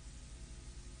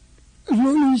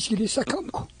 Io izy resaka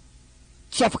amiko.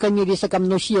 Tsy afaka miresaka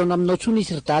aminao sy eo aminao tsony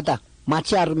izy ry dada.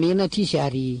 Mahatsiaro menatra izy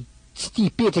ary tsy tia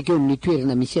hipetraka eo amin'ny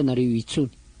toerana misy anareo itsony.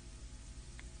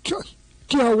 Tray,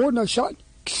 tia ahoana zany?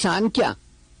 Zany ka.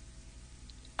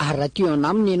 Ary raha teo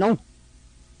anaminy ianao,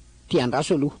 tia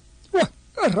andraso aloha.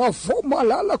 Raha vao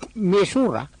malalako.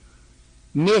 Mesora.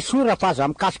 Mesora fa aza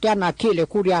mikasika na kely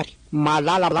akory ary.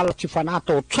 Malala tsy fanahy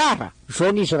atao tsara.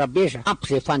 Zao n'izy Rabeza. Ampy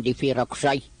izay fandeferako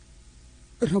zay.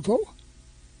 Raha vao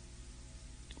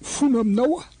fona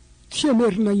aminao a. Tsy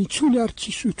amerina intsony ary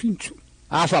tsy sotro intsony.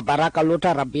 Afa baraka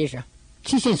loatra Rabeza.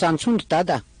 Tsisy n'izany intsony ry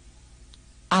dada.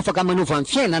 Afaka manova ny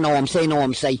fiainanao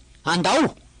amin'izay.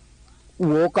 Andao.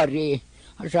 Oka re.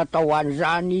 Aza tao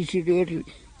an'izany izy rery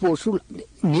voasolo.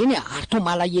 Neny ary tao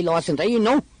malahelo azy indray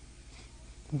ianao.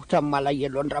 Ohatra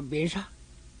malahelo any Rabeza.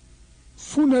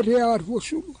 Fona re ary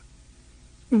voasolo.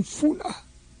 Ny fona.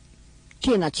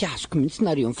 Tena tsy azoko mihitsy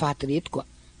nareo mifaty retiko.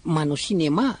 Manao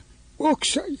sinema.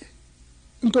 Okizay.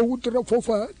 Ndahody raha vao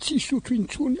fa tsy sotro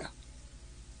intsony a.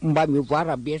 Mba mivoa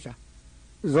Rabeza.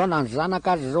 Zao na ny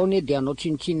zanaka azy zao ne dia anao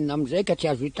tsinitsinina amin'izay ka tsy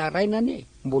azo hitaraina ne.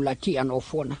 Mbola tianao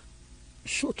foana.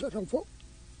 Sotra raha vao.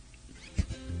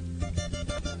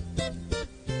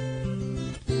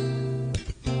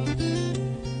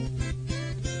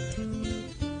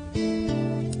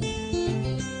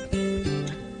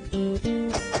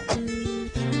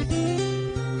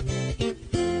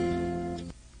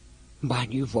 Mba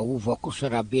niovaova kosa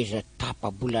Rabeza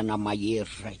tapa-bolana mahery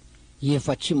zay.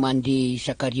 Efa tsy mandeha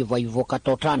isakariva ivoaka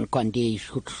tao tranoko andeha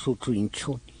isotrosotro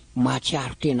intsony.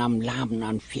 Mahatsiaro tena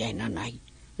milamina ny fiainanay.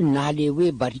 Na le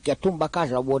hoe barika tombaka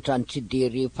aza ohatrany tsy de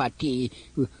rehefa te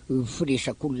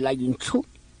firesak'olona intsony.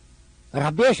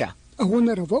 Rabeza.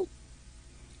 Ahoana raha vao?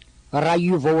 raha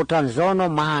iova ohatran'izao anao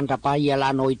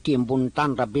mahandra-pahialanao ity ambon'ny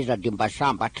tany rabeza de mba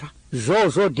sambatra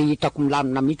zao de hitako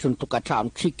milamina mihitsy ny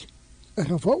tokantranotsika.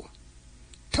 Raha vao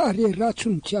tare ratsy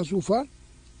ny tsy azo ovana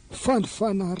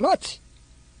fandofana ratsy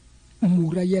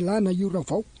mora ialana io raha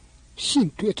vao sy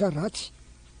ny toetra ratsy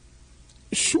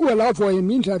soa lavo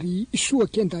aemindra ary soa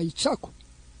kenda hitsako.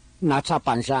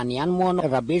 Natsapan'izany ihany moa anao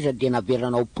rabeza de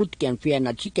naveranao potika ny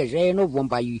fiainatsika zay anao vao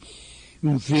mba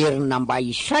miverina mba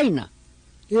hisaina.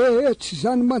 Tsy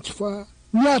zany mantsy fa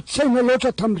niady-tsaina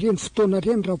loatra tamin'ireny fotoana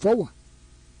reny raha vao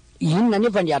inona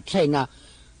nefa niady-tsaina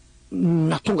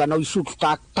natonga anao isotro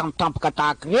tampoka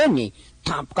tahaka reny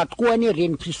tampoka tokoa anie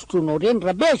reny mpisotronao reny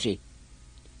rabeza.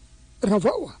 Raha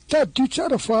vao tadio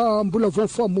tsara fa mbola vao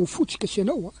mifamoa fotsika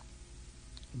sianao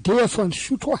de efa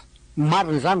nisotro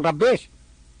marina zany rabeza.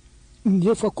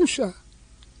 Nefa kosa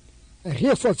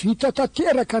rehefa vita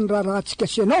tanteraka ny rahantsika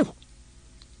sianao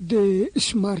de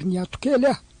somary niato kely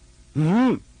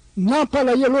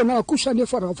nampalahelo kosa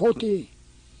nefa raha vao te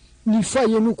ny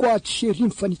fahenoko aty seriny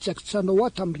fa nitsakitsanao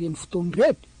tamin'ireny fotoany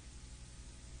reny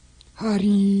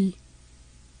ary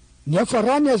nefa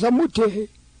rany aza moa de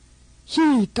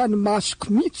hitany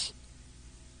masoko mihitsy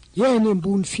eny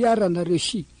ambony fiara nareo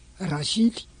sy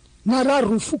razily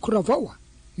nararo ny foko raha vao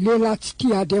lehilahy tsy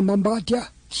tia ady amambady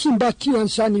sy mba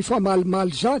tian'izany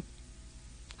famalimaly zany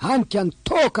hanika ny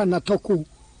toka nataoko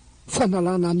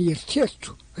fanalana ny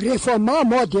eritreritro rehefa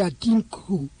mamo de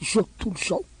adiniko zao tontolo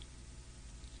zao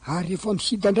ary rehefa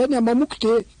misida ndray ny amamoky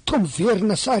de to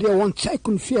miverina sary ao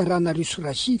an-tsaiko ny fiaranareo sy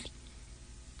razily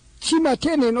tsy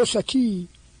mateny ianao satria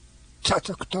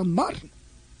tsatsako tamin'ny marina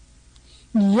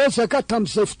niezaka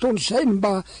tamin'izay fotoana izay ny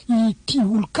mba ity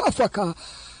olo-kafa ka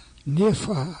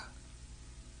nefa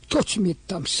to tsy mety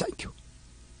tamin'ny saiko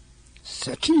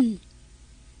satria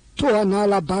to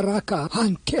anala baraka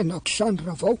antenako zany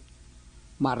raha vao.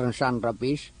 Marina zany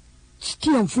rabeza. Tsy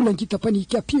tia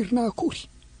mivolan-gita-panika apirina akory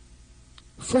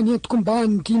fa nientiko mba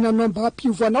handinanao mba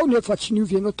hampiovanao nefa tsy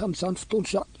niovy ianao tamin'izany fotoana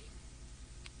zany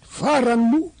farany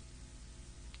moa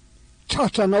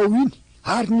tratranao iny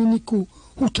ary niniko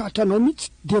ho tratranao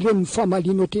mihitsy de reny ny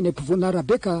famalianao teny ampivoana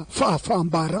rabe ka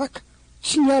fahafahambaraka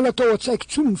tsy miala tao an-tsaiko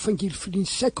tsony ny fangirifiliany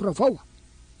saiko raha vao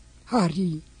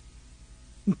ary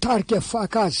nitarika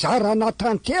fakahazara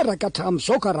natanteraka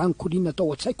hatramin'izao ka raha nikorina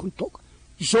tao an-tsaiko ny toka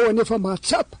zao anefa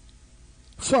mahatsapa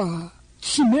fa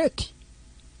tsy mety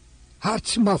ary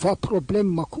tsy mahava problème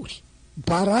makory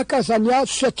baraka zany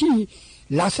azo satria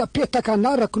lasa petaka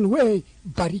anarako ny hoe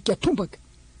barika tombaka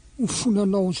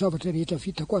mifonanao ny zavatra rehetra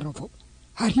vita koa raha vao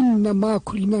ary inona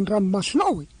mahakorina ny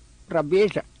ranomasonao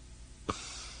rabeza.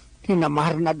 Tena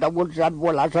marina daholo zany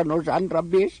voalazanao zany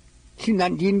rabeza tsy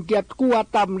nandinika tokoa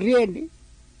tamin'ireny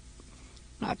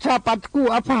natsapa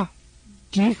tokoa fa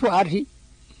diso ary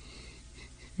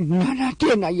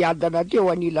nanantena hiadana teo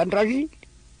anilan'ny razily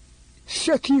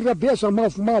satria rabeza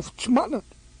mavomavo tsy manana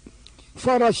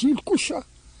fa razily kosa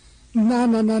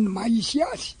nanana ny maizy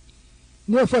azy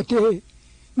nefa de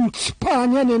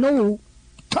mitsipahany any ianao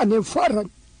tany amin'ny farany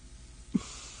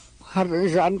ary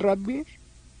zany rabeza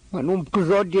manomboka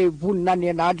zao de vonina ny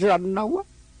anaty ranonao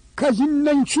ka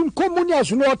inona intsony koa moa ny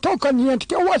azonao atao ka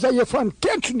niendrika ao aza efa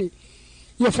nitentrony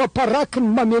efa paraky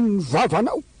ny mameno ny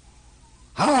vavanao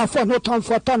hafanao tamin'ny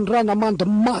fatany rana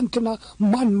mandimantina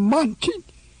manimanitra iny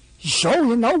zao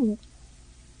ianao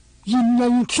inona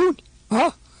intsony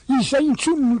izay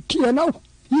intsony no tianao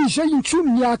izay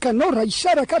intsony niakanao raha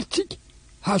isaraka aritsika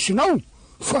azonao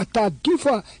fa tadio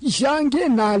fa izange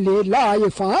na lehilahy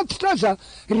efa antitra aza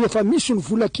rehefa misy ny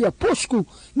vola ty aposiko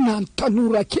na ny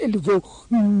tanora kely vao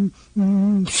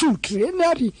misotro reny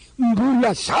ary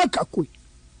mbola zakako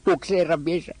okizay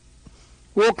rabeza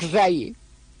okizay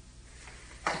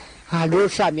aleo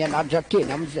samy anaja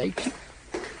tena am'izay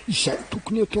izay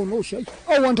tokony ataonao zay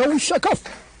ao andrahoy sakafo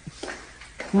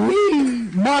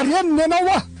mareniny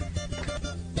ianao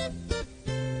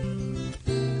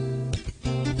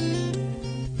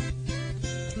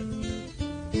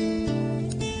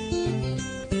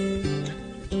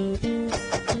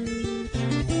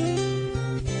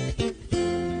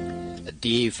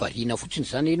de variana fotsiny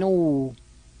zany ianao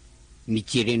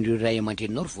mijeren'ireo ray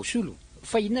aman-dreninao ry voasolo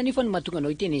fa inona nefa ny mahatonga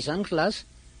anao iteny izany kilasy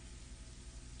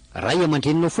ray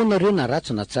aman-dreninao foana reo na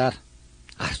ratsy na tsara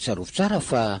ary tsarovy tsara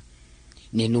fa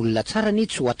nen'olona tsara ny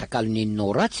tsy ho atakalo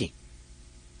neninao ratsy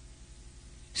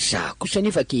za kosa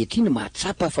nefa kehitriny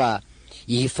mahatsapa fa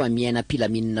efa miaina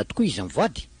pilaminina tokoa izy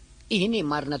mivoady eny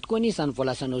marina tokoa anie zany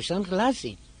voalasanao izany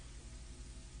kilasy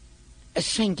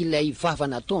saingy ilay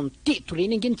vavana ataony teto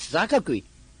reny angeny tsy zakako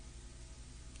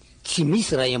tsy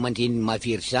misy ray aman-dreny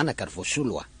mahavery zanaka ry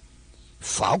voasolo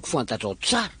vaoko fantatrao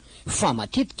tsara fa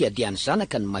matetika dia ny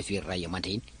zanaka ny mahavery ray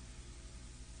aman-dreny.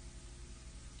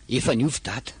 Efa niovy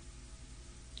dada,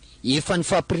 efa ny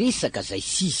fampiresaka zay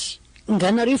sisy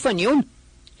nganareo efa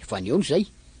ny eony zay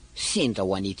sendra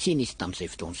ho anetsena izy tamin'izay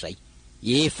fotoan'izay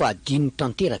efa adinony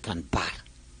tanteraka ny bara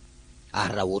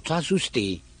ary raha ohatra azy ozy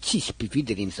de tsisy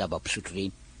mpividy reny zava-pisotro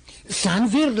reny. Zany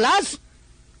very laza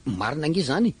marina nge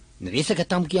zany ny resaka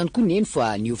tamiko ihany koa neny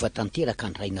fa niova tanteraka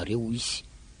ny rainareo izy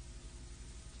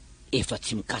efa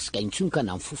tsy mikasika intsony ka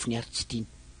na mifofony ary tsy tiany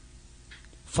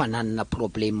fa nanana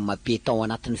problema be tao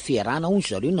anatin'ny fiarana hoy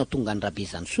zareo na tonga ny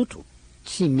rabezany sotro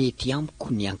tsy mety amiko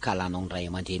ny ankalanao ny ray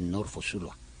aman-dreninao ry voasolo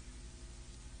a.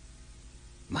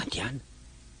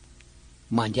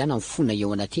 Mandiana mifona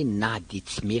eo anateny na de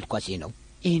tsy meloko azy ianao.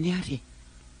 Eny ary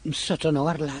misotranao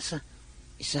ary lasa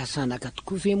zasanaka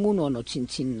tokoa ve moa no anao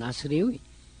tsinitsinina azy reo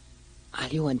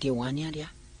aleo andeha ho any ary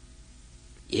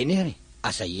eny ary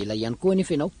aza ela ihany koa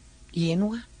anefa ianao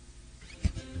eno a.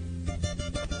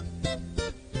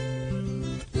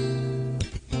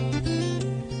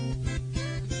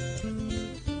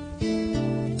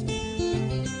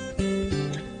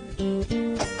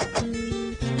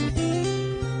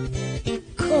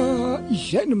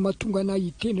 Izay no mahatonga anahy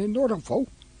hiteny anao raha vao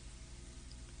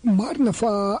marina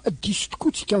fa diso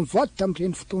tokoa tsika mivady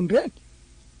tamin'ireny fotoan'ireny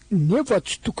nefa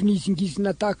tsy tokony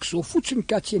izingizina tahaka izao fotsiny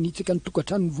ka tsy hanitsaka ny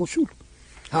tokantranony voasolo.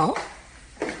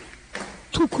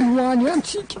 Tokony ho any ihany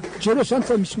tsika jereo zany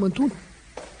fa misy mantony.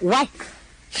 Oay,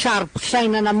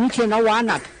 saro-pisainana mihitsy ianao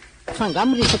anaka fa nga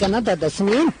miresaka ana dada sy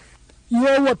ny eny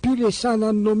eo ampiresana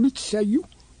anao mihitsy zay io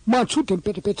mantsody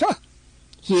mipetrapetraha.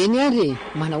 Eny ary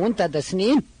manahoana dada sy ny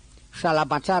eny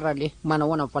salama tsara le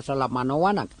manahoana ny fahasalamanao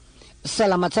anaka.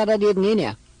 Salama tsara le rineny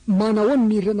a. Manahoana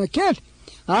mirana kely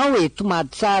ao tomady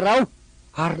tsara ao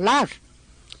ary laza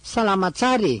salama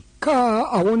tsara ka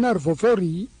ahoana ary vaovao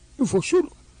ry voasolo.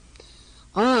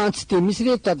 Tsy de misy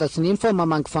reto dada sy ny eny fa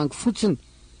mamangivangy fotsiny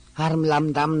ary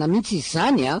milamindamina mihitsy izy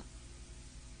zany a.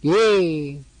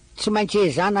 Tsy maintsy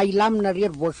ezana ilamina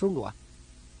rery voasolo a.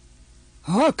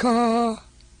 Ka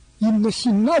inona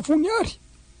sinina avony ary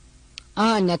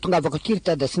ny atongavako kiry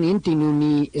dada sy ny eny de noho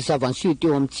ny zavansiho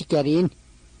teo amintsika reny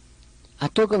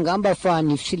ataoko angamba fa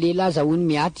ny fisilelaza hoy ny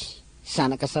miady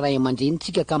zanaka saray aman-dreny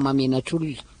tsika ka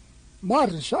mamenatr'olona.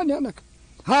 Marina zany anaka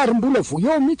ary mbola vo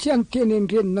eo mihitsy any teny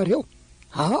anyreninareo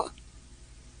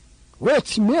hoe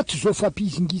tsy mety zao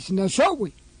fampizingizina zao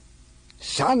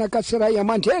zanaka saray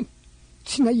aman-dreny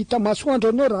tsy nahita masoandro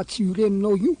anao raha tsy io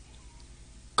reninao io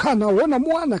ka nahoana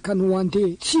moa anaka no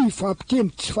andeha tsy fampiteny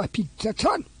tsy fampiditra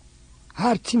trano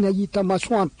ary tsy nahita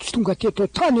masoandro tsy tonga teto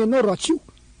tany ianao raha tsy io.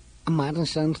 Marina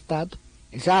zany ry dada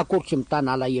za akory tsy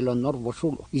mitana alahelo anao ry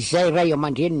voasolo izay ray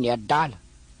aman-dreny ny adala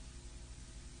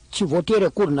tsy voatery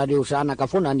akory nareo zanaka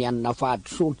foana ny anina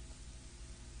fahadisoana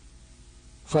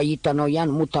fa hitanao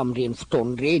ihany moa tamin'ireny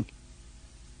fotoan'ireny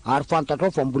ary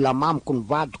fantatrao fa mbola mamiko ny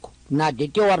vadiko na de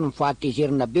teo ary ny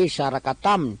fahatezerina be saraka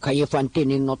taminy ka efa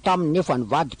niteneninao taminy nefa ny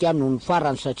vadika noho ny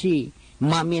farany satria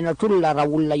mamenatr'olona raha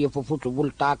olona efa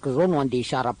fotsovolo tahaka zao no andeha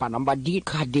isara-panambadiana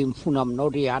ka de mifona aminao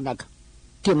re anaka.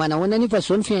 Te manahoana nefa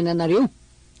zao ny fiainanareo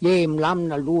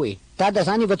milamina aloha dada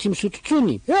zany efa tsy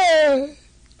misotrotsony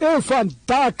efa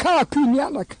nidakako iny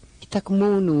anaka. Hitako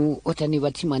moa no ohatrany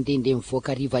efa tsy mandehandeha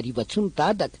mivoaka rivariva tsony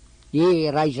dadaka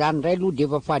raha izany ray aloha de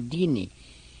efa fadiny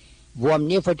vo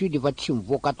amin'ny efatra io de efa tsy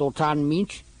mivoaka atao trano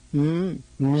mihitsy.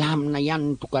 Milamina ihany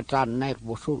ny tokantranonay ry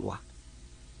voasolo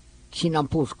tsy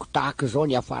nampoziko tahaka zao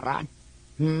ny hafarany.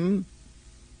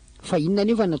 Fa inona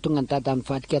nefa natonga ny dada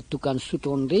nivadika tokany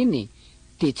sotroan'ireny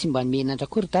de tsy mba menatra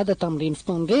kory dada tamin'ireny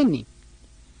fotoan'ireny.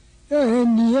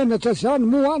 Ny enatra zany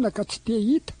moa anaka tsy te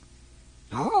hita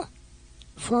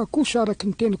fa kosa araky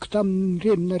ny teniko tamin'ny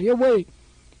reninareo hoe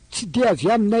tsy de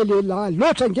avy aminay lehilahy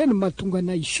loatra nge ny mahatonga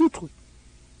anay isotro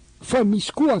fa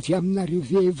misy koa avy aminareo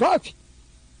vehivavy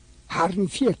ary ny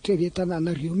fieritreretana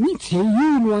anareo mihitsy de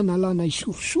io no analana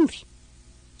isorisory.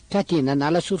 Ka de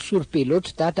nanala sorisory be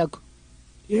loatra dadako.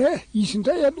 Izy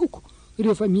indray aloko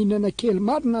rehefa mihinana kely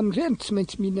marina amin'ireny tsy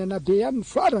maintsy mihinana be ihany ny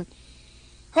farany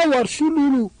ao ary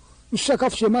sololo ny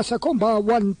sakafo zay masaka ao mba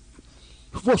ho an'ny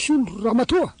voasolo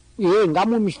ramatoa. Nga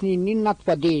moa misy ninina ato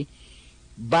fa de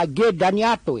bageda ny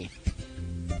ato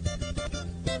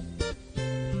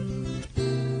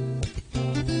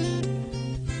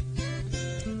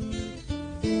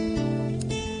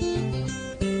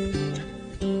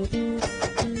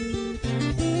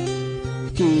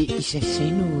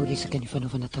Izay no resaka ny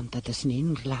fanaovana tamin'ny dada sy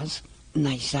neny ry laza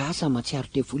na izaza matsiaro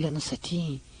te volana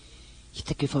satria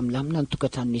hitako efa milamina ny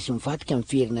tokantrano nisy mivadika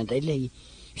miverina indray ilay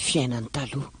fiainany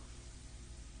taloha.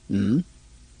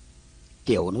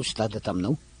 De ahoana sy dada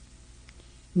taminao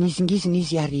nizingizina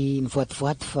izy ary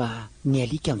nivoativoaty fa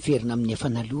nialika miverina amin'ny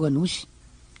efanalohana ozy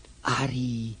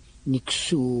ary ny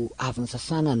kisoa avy ny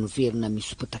sasana noverina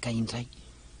misopotaka indray.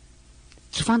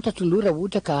 Tsy fantatro loha raha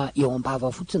ohatra ka eo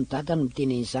ambava fotsiny dada no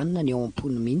mitenen'izany na ny eo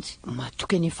am-pony mihitsy.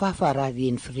 Matoka any fa raha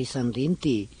reny firesany reny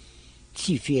de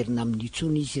tsy verina amin'ny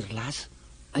itsony izy ry lasa.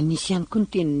 Nisy ihany koa ny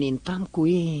tenineny tamiko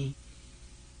hoe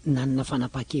nanana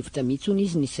fanapahan-kevitra mihitsy ony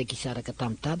izy nisakisaraka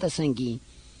tamin'ny dada saingy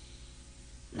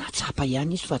natsapa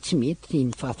ihany izy fa tsy mety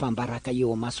ny fahafambaraka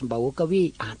eo amasom-bahoaka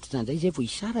hoe antitra indray zay vao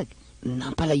isaraka.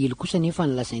 Nampalahelo kosa nefa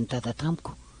nilazainy dada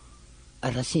tamiko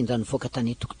raha sendra nivoaka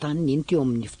tany an-tokotany neny teo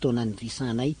amin'ny fotoanany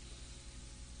risanay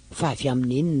fa avy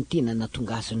amin'eny ny tena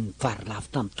natonga azy ny vary lavo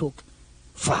tamin'ny toaka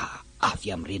fa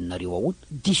avy amin'irenonareo ahoana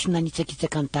diso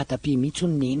nanitsakitsaka ny dadabe mihitsy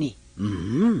ny neny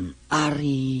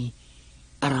ary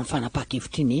raha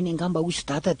mifanapaha-kevitry neny angamba hozy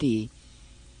dada de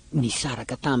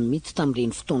nisaraka tamin'ny mihitsy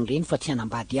tamin'ireny fotoana ireny fa tsy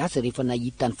hanambady azy rehefa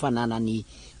nahita ny fananany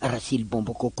rasily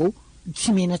bomba koko.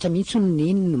 Tsy menatra mihitsy ny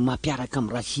neny mampiaraka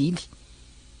amin'ny rasily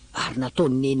ary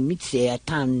nataony neny mihitsy zay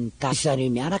atany dada zareo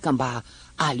miaraka mba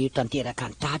aleo tanteraka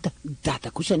ny dada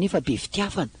kosa nefa be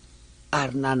fitiavana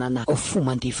ary nanana fo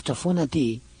mandefitra foana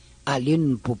de aleo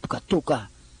ny boboka toka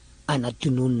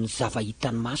anadinony ny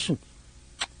zavahitany masony.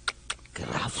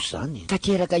 Gravo zany.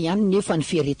 Tanteraka ihany nefa ny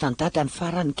fieretany dada ny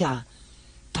farany ka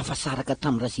tafasaraka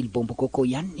tamin'ny rasily bomba koko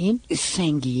ihany neny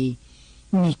saingy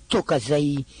ny toka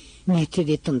zay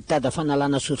nietreretiny dada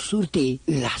fanalana sorisory de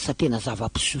lasa tena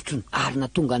zava-pisotrony ary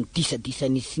natonga ny disadisa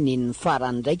nisy neny ny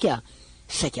farany ndraika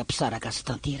saika mpisaraka azy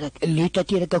tanteraka. Le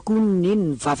tanteraka koa ny neny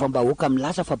ny vavam-bahoaka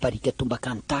milaza fa barika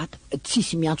tombaka ny dada.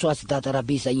 Tsisy miantso azy dada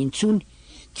rabeza intsony,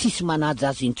 tsisy manaja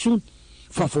azy intsony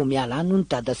fa vao miala no ny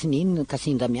dada sy neny ka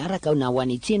sendra miaraka na ho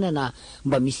any an-tsena na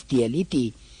mba misy diale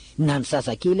de na ny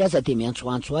zazakely aza de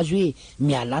miantsoantso azy hoe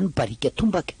miala ny barika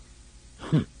tombaka.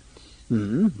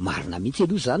 Marina mihitsy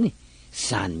aloha zany.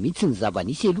 Zany mihitsy ny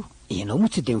zava-nisy aloha. Ianao moa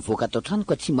tsy de mivoaka tao trano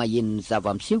ka tsy maheno ny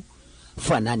zava-miseho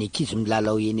fa na ny ankizy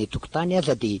milalao eny tokotany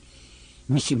aza de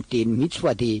misy miteny mihitsy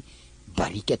fa de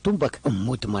barika tombaka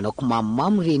mody manao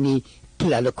mamimamy reny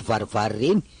mpilalako varivary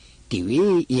reny de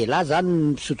hoe ela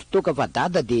zany misotro toka fa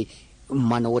dada de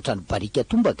manao ohatrany barika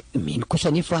tombaka. Mino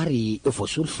kosa nefa ary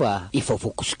voasolo fa efa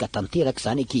voakosoka tanteraka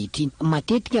zany ankehitriny.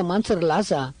 Matetika mantsy ry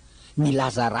laza ny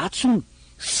laza ratsony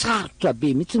sarotra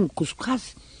be mihitsy ny kosoka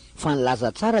azy fa ny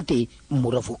laza tsara de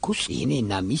mora voakoso. Eny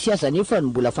na misy aza nefa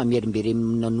mbola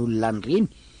famerimberemina n'olona any reny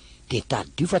de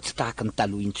taridio fa tsy tahaka ny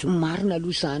taloha intsony. Marina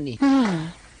aloha zany.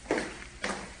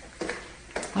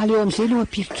 Aleo am'izay aloha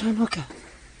ampirotrano aka.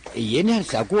 Eny ary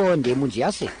za koa andeha monjy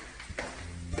asa.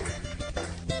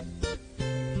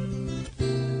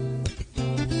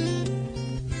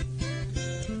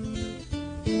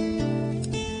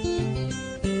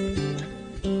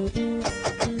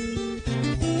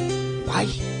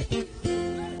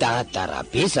 Tantara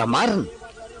beza marina.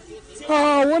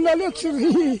 Ahoana le tsy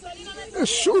ry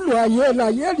solo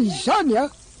aelaela izany a.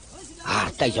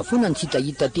 Ary taiza foana ny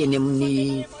tsitahita teny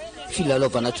amin'ny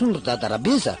filalaovana tsony ry tantara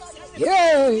beza.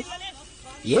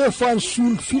 Efa ny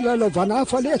solo filalaovana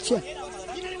hafa letsy a.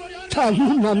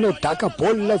 Taloha nanao daka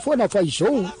baolina foana fa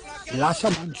izao lasa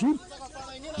manjony.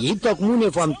 Hitako moa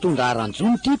nefa mitondra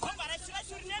aranjony tiako.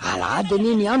 Alahady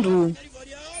anie ny andro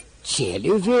tsy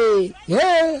aleo ve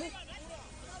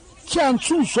tsy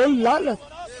antsoa zao ny lalana.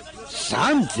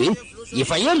 Zany ve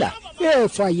efa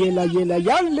ela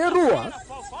ihany le roa.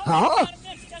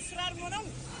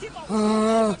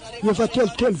 Efa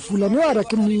telotelo volana eo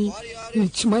araky ny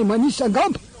tsy mahay manisa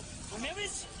angamba.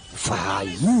 Fa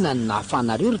inona ny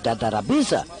nahafanareo ry dada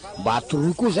beza mba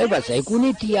atoroy koa zay fa zay koa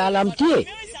ne ty ala am'ty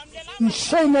ny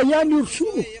saina ihany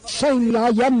orsono sainy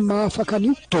lahy ihany mahafaka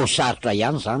an'io. To sarotra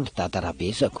ihany zany ry dada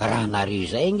beza raha nareo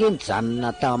zay nge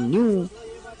nijanona tamin'io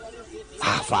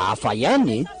hafahafa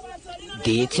ihany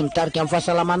de tsy mitarika amin'ny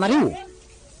fahasalamanareo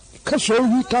ka zao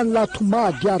hitany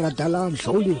latomady ara-dalàna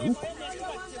zao le roko.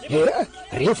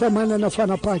 Rehefa manana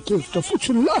fanapahan-kevitra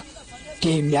fotsiny lahy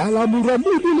de miala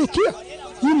moramora ile tia.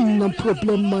 Inona ny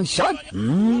problème man'izany?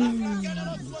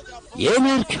 Eny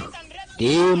ariko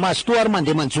de mazotoa ary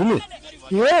mandeha manjono e.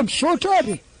 Misaotra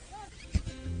ary.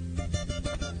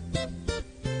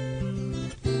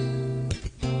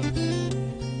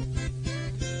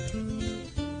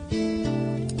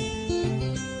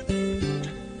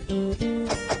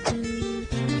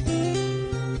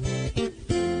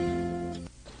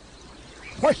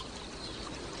 Hoy,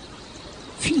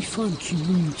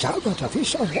 fifanjono'ny zavatra ve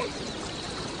sa hoy?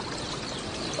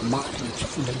 Marina tsy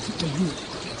vola hita io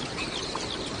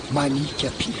manika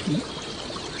pily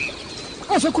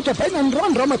aza kotabaina ny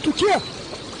rano raha matotia.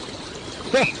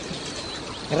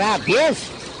 Raha beza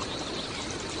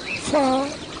fa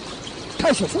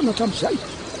taiza foana hatramin'izay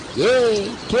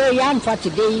teo ihany fa tsy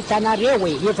de hitanareo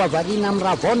hoe efa variana amin'ny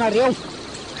raha vaonareo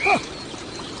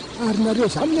ary nareo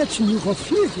zany ne tsy miova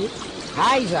firy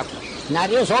aizako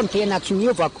nareo zao ny tena tsy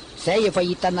miovako zay efa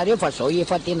hitanareo fa zao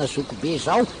efa tena zoko be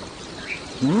zao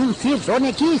firy zao ny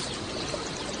ankizy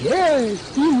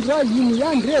iny raha iny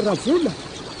ihany re raha vola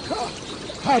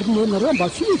ary ny anareo mba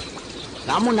firy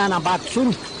za moa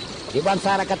nanambatontsony rehefa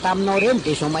nitsaraka taminao reny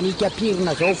de zao manika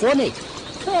pirina zao foana e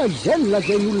ka izay no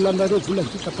lazain'olona anareo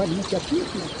volangita-panika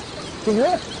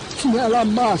pirina tsy miala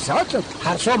amin'ny mahazatra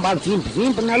ary sao mba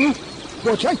mivimbivimbina aloha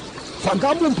ohatsay fa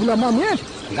nga moa mbola mamely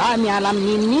nga miala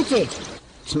amin'iny mihitsy e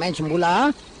tsy maintsy mbola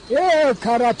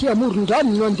ka raha ty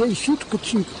amoron-drano no andeha isotroko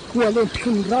tsy ho alentiky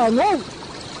ny rano ao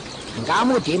nga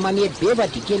moa de mamely be fa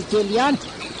di kelikely ihany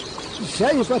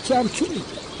izay efa tsy amintsony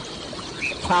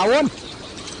fa ahoana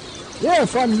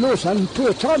efa nilozany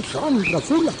toetrandro zany ny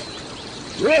ravola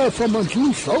efa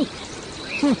manjono zao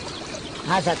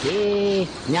aza de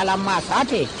miala amin'ny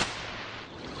mahazatra e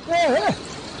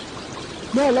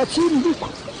miala tsiny loko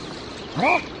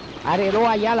ary ero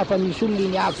ahiala fa misy olona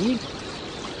iny avy iny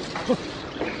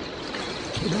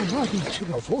tena mary ny tsy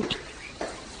ravoty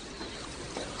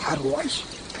aro aiza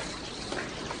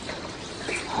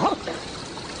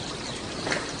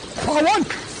fa ahoana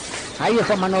ay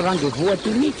efa manao rendez-vous aty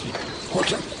mihitsy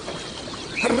otra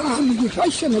raha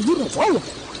niraisana io ravao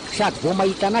sady vo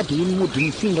mahita ana de iny mody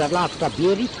mifindra lavitra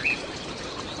be ry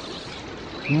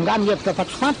nga mihevitra fa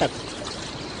tsy fantako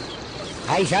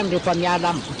ay zany rehefa miala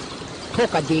am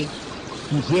toka de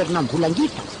miverina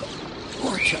ambolangita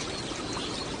otra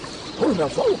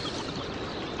ravao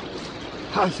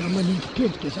aza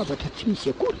manindri-telo de zavatra tsy misy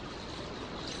akory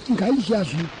nga izy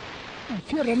azo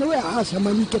ferana hoe aza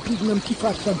manika-pirina am'ty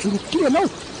faritsanjoroko ty anao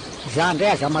za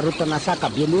ndray aza marotana saka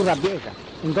belora be za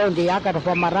indao nde akatra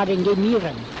fa marary nge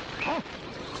mirany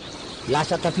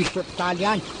lasa tafiditra hôpitaly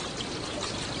any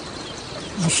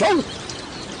vosao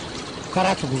ka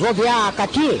raha tsy vozao ve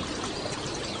akaty e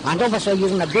andao fa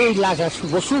sahirina be ilaza sy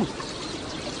voasolo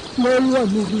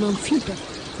naoanorona mifita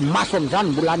maso am'izany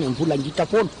mbola any ambolangita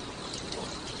foana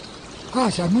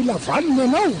aza mila vaniny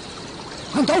anao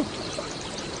andao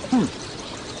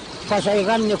fa zay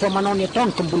ranony efa manao ny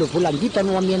ataony ka mbola volangita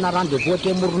no amena rendez-vous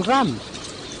aty amoron-drano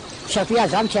safia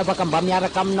zany tsy afaka mba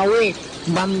miaraka aminao hoe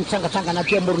mba mitsangatsangana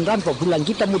aty amoron-drano fa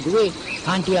volangita mody hoe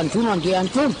andeha anjono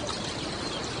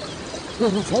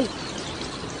ravao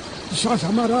zaza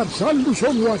marary zany lo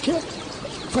zao no ake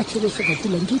fa tsy resaka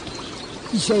volangita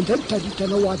izay ndray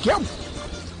mitaritanao ady amo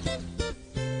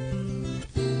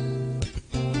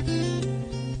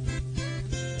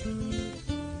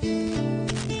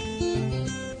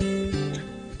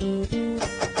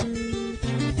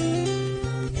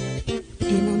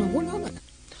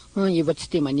efa tsy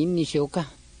te maninona izy eo ka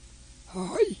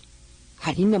ay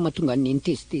ary inona mahatonga ny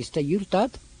nitezitezitra iro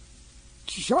tata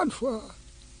tsy zany fa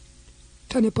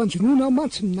tany ampanjonoana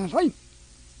mantsy ny naraina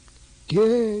de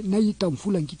nahita amin'ny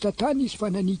volangita tany izy fa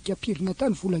nanika pirina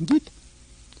tany volangita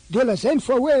de lazainy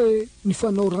fa hoe ny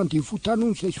fanao rendez-vous tany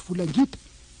ono zay sy volangita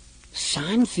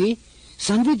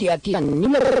zany ve de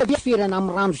atynyolona ferana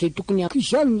amin'ny rano zay tokony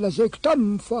izany ny lazaiko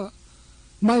taminy fa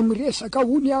mahay miresaka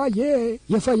ony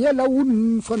efa ela ony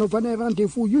ny fanaovana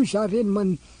rendez-vous io za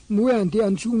reny no hoe andeha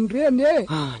anjony reny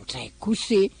ndray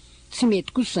kosa tsy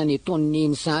mety kosa zany ataony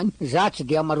eny zany za tsy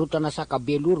de amarotana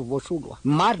sakabe lory voasolo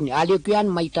mariny aleko ihany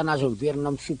mahita anazy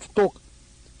miverina misotro toka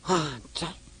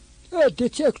ndray de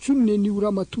tsy haiko tsony ny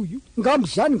ora matoy io ngamby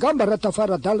zany ngamba raha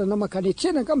tafaradalana makany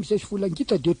atsena ngamby zay sy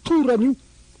volangita de torana io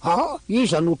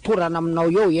iza no torana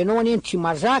aminao eo ianao aneny tsy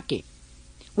mazaky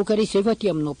okare zay fa ty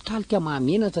amin'ny hôpitaly ka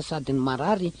mahamenatra sady ny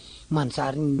marary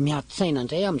manjary miatsaina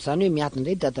indray am'izany hoe miady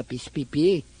indray dadabe sy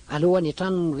bebe alohan'ny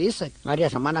an-trano miresaka ary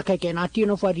aza manakaiky anaty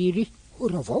ianao fa riry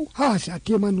ravao aza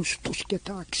te manositosika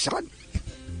tahaka izany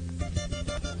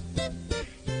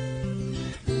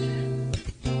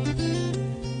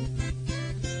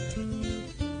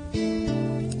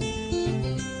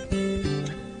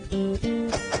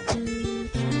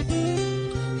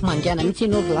mandiana mihitsy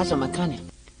ianao ro laza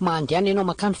makany mandiana ianao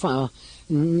makany fa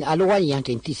aloha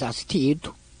hiandre nyity zasy ty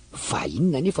eto va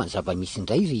inona nefa ny zava-misy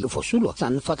indray ry voasolo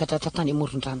zany nyfankatratra tany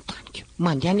amoron-drano tanika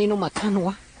mandiana ianao makany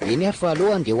ho eny ary fa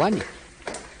aloha andeha ho any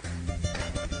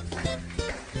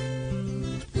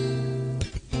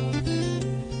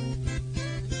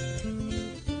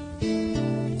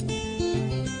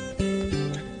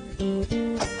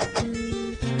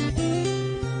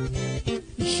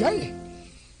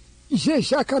izay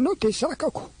zakanao de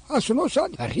zakako azonao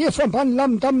zany rehefa mba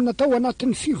nilamindamina tao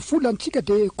anatin'ny firovolantsika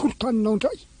de korotaninao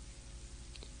indray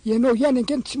ianao ihany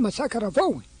angeny tsy mazaka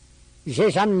ravao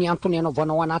zay zany ny antony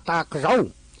anaovanao anahy tahaka zao.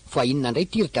 Fa inona indray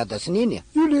tiry dada sy neny a?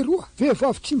 Io le roa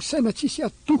vehivavy tsy misaina tsisy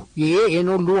atoto.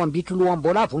 Enao loam-bitro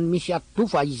loam-bolavo ny misy atoto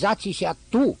fa iza tsisy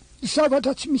atoto.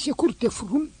 Zavatra tsy misy akory de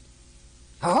foronina.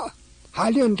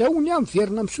 Alendraony aho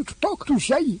miverina misotro taoka toy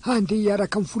izay andeha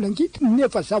hiaraka amin'ny volangita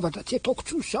nefa zavatra tsy ataoko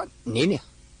tsony zany. Neny a,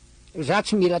 za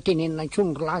tsy mila tenenina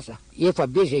intsony laza. Efa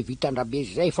be zay vitan-drabe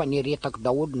zay efa neretako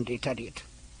daholo ny rehetrarehetra.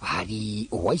 Ary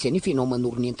hoaiza nefa ianao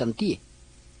manoro ny entana ty e?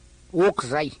 Ok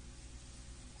zay.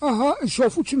 Zao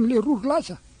fotsiny le rory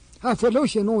laza. Avy aleo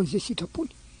izy ianao an'izay sitrapony.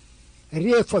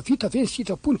 Rehefa vita ve ny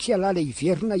sitrapony tsy alala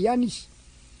hiverina ihany izy.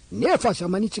 Nefa za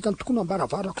manitsaka ny tokony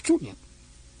ambaravarako tsony.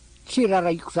 Tsy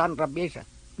raraiko zany rabeza.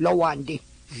 Lao andeha.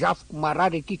 Zafiko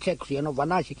marary ity tsy haiko zay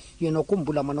anaovana azy. Ianao koa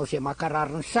mbola manao zay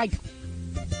makarary ny saiko.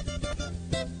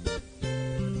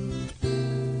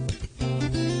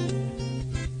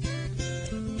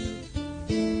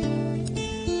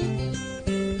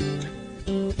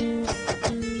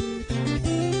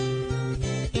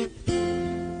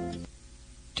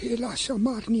 De lasa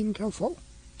marina iny raha vao.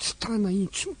 Tsy tana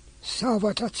intsony.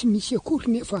 Zavatra tsy misy akory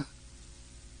nefa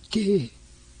de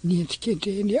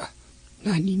niendrikendreny aho.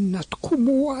 Na ninona tokoa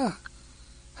moa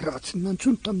raha tsy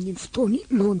nantsony tamin'iny fotoana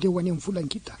iny lo andeha ho any amin'ny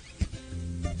volangita.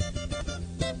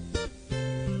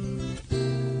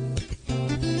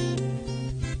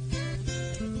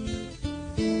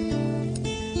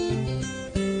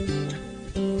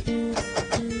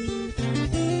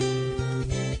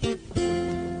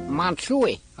 Mantso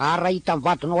e, raha hita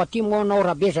mivadinao aty moa anao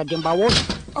rabeza de mba ahoana?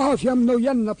 Avy aminao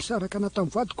ihany nampisaraka ana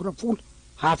tamin'ny vadiko ravola.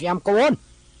 Avy amiko ahoana?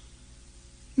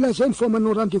 Lazainy fa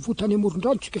manao rendez-vous tany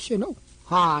amoron-drano tsika sy ianao.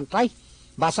 Antray,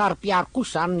 mba sary-piaro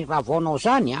kosa zany ny ravaonao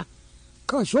zany a.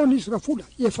 Ka zaona izy ravola,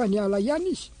 efa niala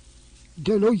ihany izy.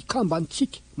 De aleo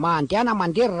ikambanitsika. Mandehana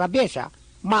mandeha rabeza,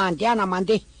 mandehana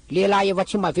mandeha. Lehilahy efa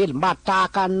tsy mavelom-bady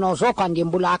tahaka anao zao ka andeha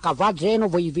mbola hakavady zay ianao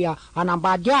vao ivy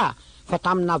anambady ah. Fa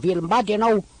tamina velom-bady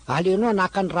ianao alenao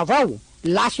naka ny ravao.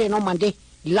 Lasa ianao mandeha,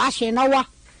 lasa ianao ah.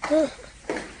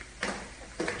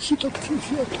 Hitako tsy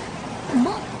miveto.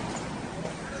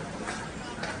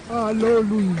 Aleo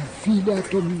lo ivily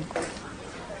ato amin'ny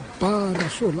bara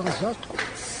sola zatoko.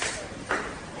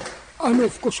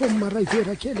 Anaoviko somy maray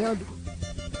vera kely alo.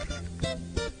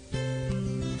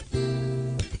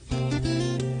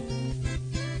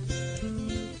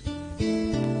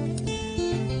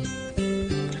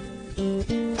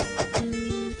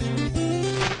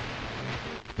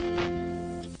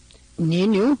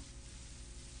 Neny io?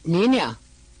 Neny a?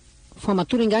 Fa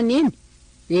matory nga neny?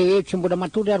 Tsy mbola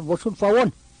matory ary voasolo fa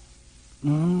ahoana?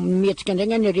 Mihetsika indray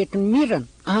ngany arety ny mirana.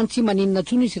 Tsy maninona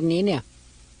tsony izy neny a.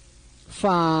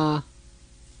 Fa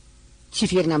tsy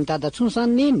verina amin'ny dada tsony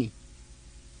zany neny.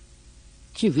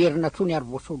 Tsy verina tsony ary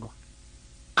voasolo.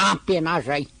 Ampy anahy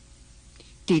zay.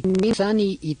 De neny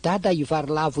zany i dada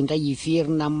ivarilavo indray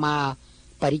iverina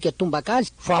barika tombaka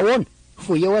azy. Fa ahoana?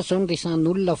 Fo eo azy zao ny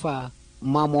resan'olona fa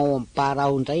mamao amin'ny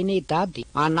barao indray ne dady.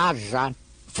 Anazy zany.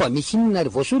 Fa misy inona ary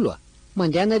voasolo a?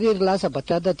 Mandehana rery lasa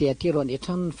batata de atero any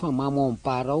an-tranony fa mamao amin'ny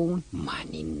barao.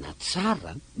 Maninona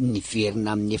tsara ny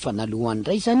verina amin'ny efa nalohany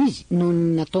indray zany izy. No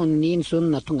nataony neny zao no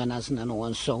natonga anazy nanao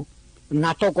an'izao.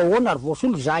 Nataoko ahoana ary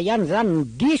voasolo za ihany zany no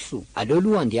diso. Aleo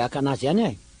aloha andehaka anazy ihany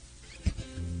ahy.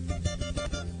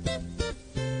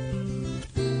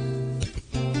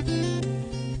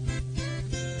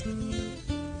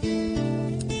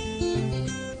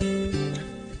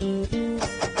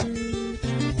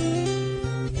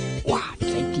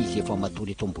 Efa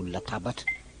matory eto ambony latabatra.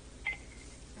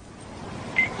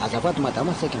 Azafady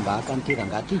madama saika mba haka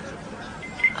niterangaty.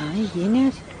 Eny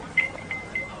azy.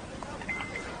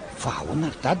 Fa ahoana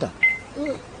ry dada?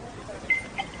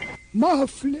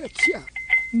 Mafy le tsia,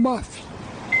 mafy.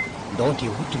 Ndao de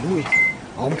oto loha e.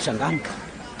 Ao mitsangana.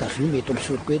 Tazo mety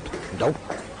misoroko eto. Ndao.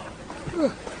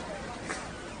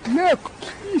 Leko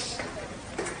tsy misy.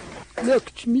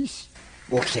 Leko tsy misy.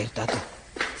 Okizay ry dada.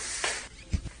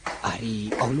 Ary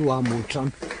ao aloha amony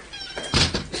trano.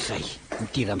 Zay,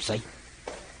 mitira am'izay.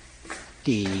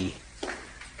 De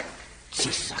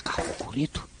tsisy sakafo akory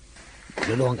eto.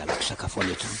 Leo aloha angalako sakafo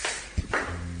any an-trano.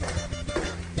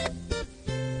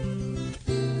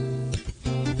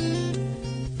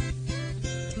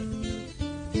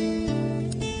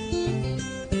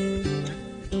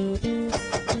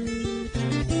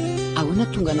 Ahoana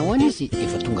tonga anao any izy?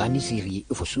 Efa tonga any izy ry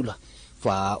voasolo.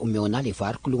 Fa omeo anahy le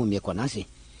variko aloha omeko anazy.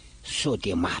 So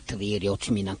de maty rery ao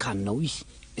tsy mihinan-kaninao izy.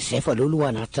 Zay fa aleo aloha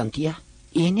anaty anty ah.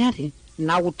 Eny ary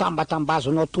na ho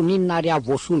tambatambazanao toninina ary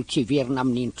voasolo tsy verina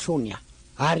amin'iny tsony ah.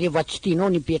 Ary rehefa tsy tianao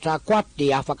nipetrahako ato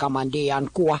de afaka mandeha ihany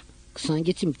koa ah.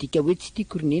 Sange tsy midika hoe tsy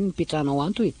tiako ry neny nipetrahanao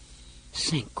anto e.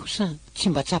 saingy kosa tsy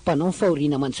mba tsapanao ny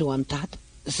fahoriana mantseo amin'ny tata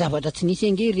zavatra tsy nisy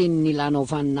ange reny nilanao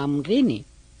vanina amin'ireny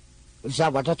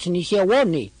zavatra tsy nisy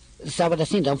ahoany zavatra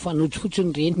sendra mifanojo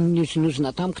fotsiny reny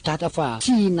niozinozina tamiko tata fa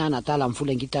tsy nanadala amin'ny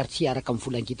volangitary tsy araka amin'ny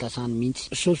volangita zany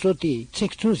mihitsy sao de tsy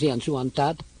haiko tsony izay antsoan'ny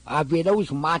tata avelao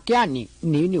izy maty any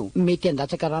neny io mety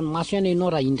andatsaka ranomaso ihany ianao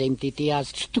raha indray mitete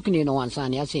azy tsy tokony ianao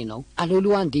an'izany azy ianao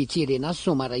aleoaloha any de hijerena azy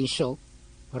sao marainy sao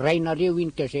rainareo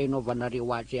iny ka izay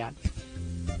anaovanareo azy ihany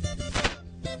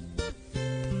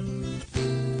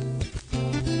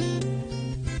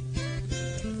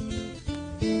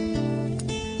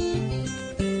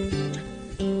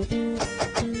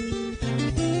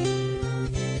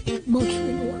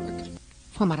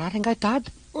fa marary angay dada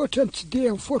ohatrany tsy de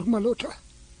forma loatra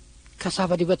ka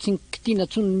zavatra efa tsy nikitiana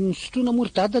tsony ny sotroana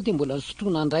mory dada de mbola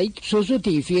sotroana indray sao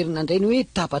de hiverina indray ny hoe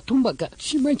tabatombaka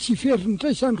tsy maintsy hiverina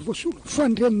indray zany ry voasolo fa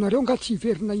nyreninareo nga tsy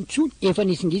hiverina intsony efa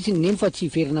nisingitsiny neny fa tsy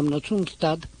hiverina aminao tsony ry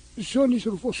dada zao nisy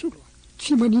ry voasolo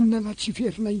tsy maninona na tsy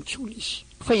hiverina intsony izy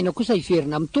fa ina kosa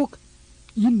hiverina amin'ny toka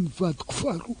iny ny vadiko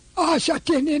faharoa aza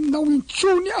teneninao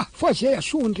intsony fa zay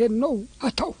asoany reninao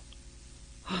atao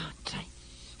tray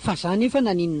fa zany efa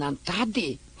naninona ny dady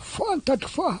fantatro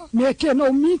fa mety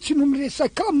anao mihitsy no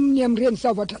miresaka aminy amin'ireny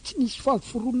zavatra tsy nisy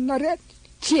fampiforonina reny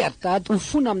tsy ary dada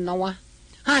mifona aminao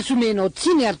azomenao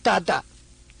tsy ny ary dada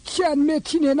tsy anome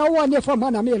tsiny anao anefa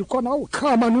manameloko anao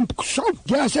ka manompoko sao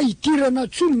de aza hidirana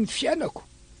tsony ny fiainako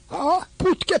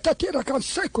potika tanteraka ny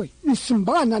saiko misy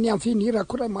mbana ny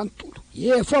amvenirako ray manontolo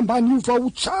efa mba niova ho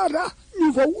tsara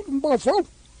niova olombavao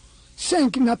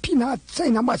saingy nampiana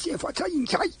tsaina mazefatra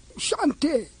indray zany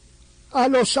te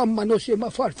alao samy manao zay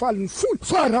mahafalifaly ny fony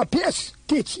fa raha-piasa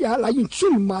de tsy ala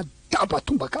intsony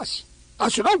madabatombaka azy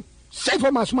azonao zay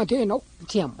fa mahazo mandeha ianao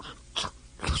tia manitra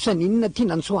losan'inona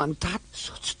tiana nsoan'ny tata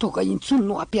sao tsy toka intsony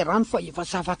no ampiarany fa efa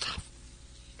zavatra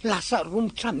lasa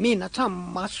romotra menatra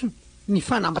amin'ny masony ny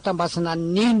fanambatambazana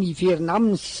neny hiverina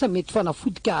aminy sisa mety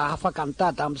fanafodika afaka ny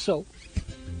dada amin'izao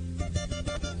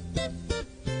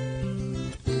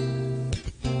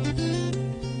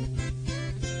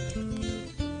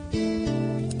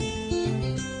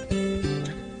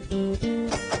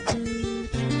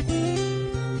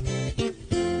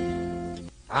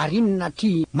ary inona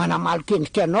ty manamaloka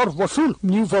endrika anao ry voasolo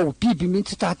niova ho biby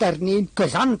mihitsy tatarineny ka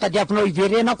zany nitadiavinao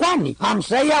hiverenako any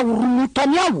amin'izay aho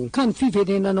ronotany aho ka ny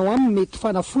fiverenanao aminy mety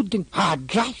fanafodiny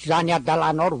adray zany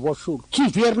adalanao ry voasolo tsy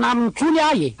hiverina amin'ny tsony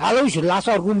ahy alao izy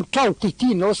lasa romotrao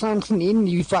titinao sansineny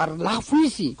ny varilafo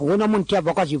izy hoana moa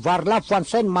nitiavako azy varilafo fa ny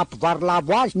sainy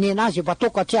mampivarilavo azy ny anazy efa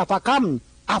toka tsy afaka aminy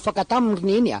afaka taminy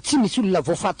roneny tsy misy olona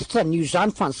voafatitra n'io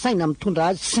zany fa ny saina mitondra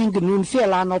azy saingy noho ny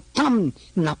fialanao taminy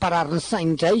namparary ny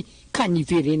sainy indray ka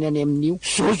niverenany amin'io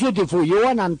zao de vo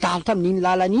eo nandalitra amin'iny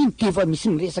lalan'iny de efa misy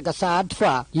miresaka sahady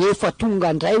fa efa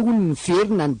tonga indray hono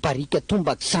niverina ny barika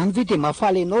tombaka zany ve de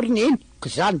mahafaly anao roneny ka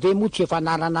zany ve moa tsy efa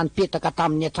nanana nipetaka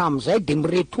tamin'ny atramin'izay de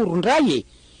miretoro indray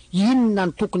inona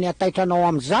ny tokony hataitranao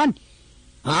amin'izany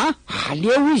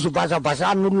aleo izy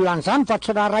vazavazan'olona an'izany fa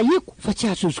tsy raharaiko fa tsy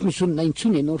azozokosonina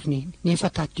intsony ianao roneny nefa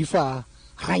tadio fa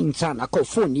rainjanako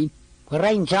foana iny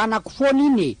rainjanako foana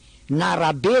iny na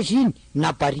rabeza iny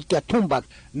na barika tombaka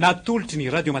natolotry ny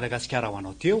radio madagasikara ho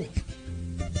anao teo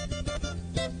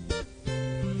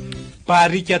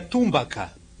barika tombaka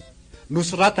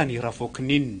nosoratany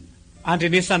ravokininy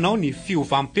andrenesanao ny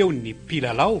fiovampeo ny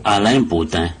mpilalao Alain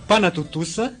Boutin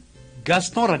mpanatotosa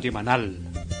Gaston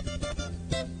Randriamanalina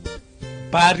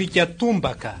barika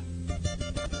tombaka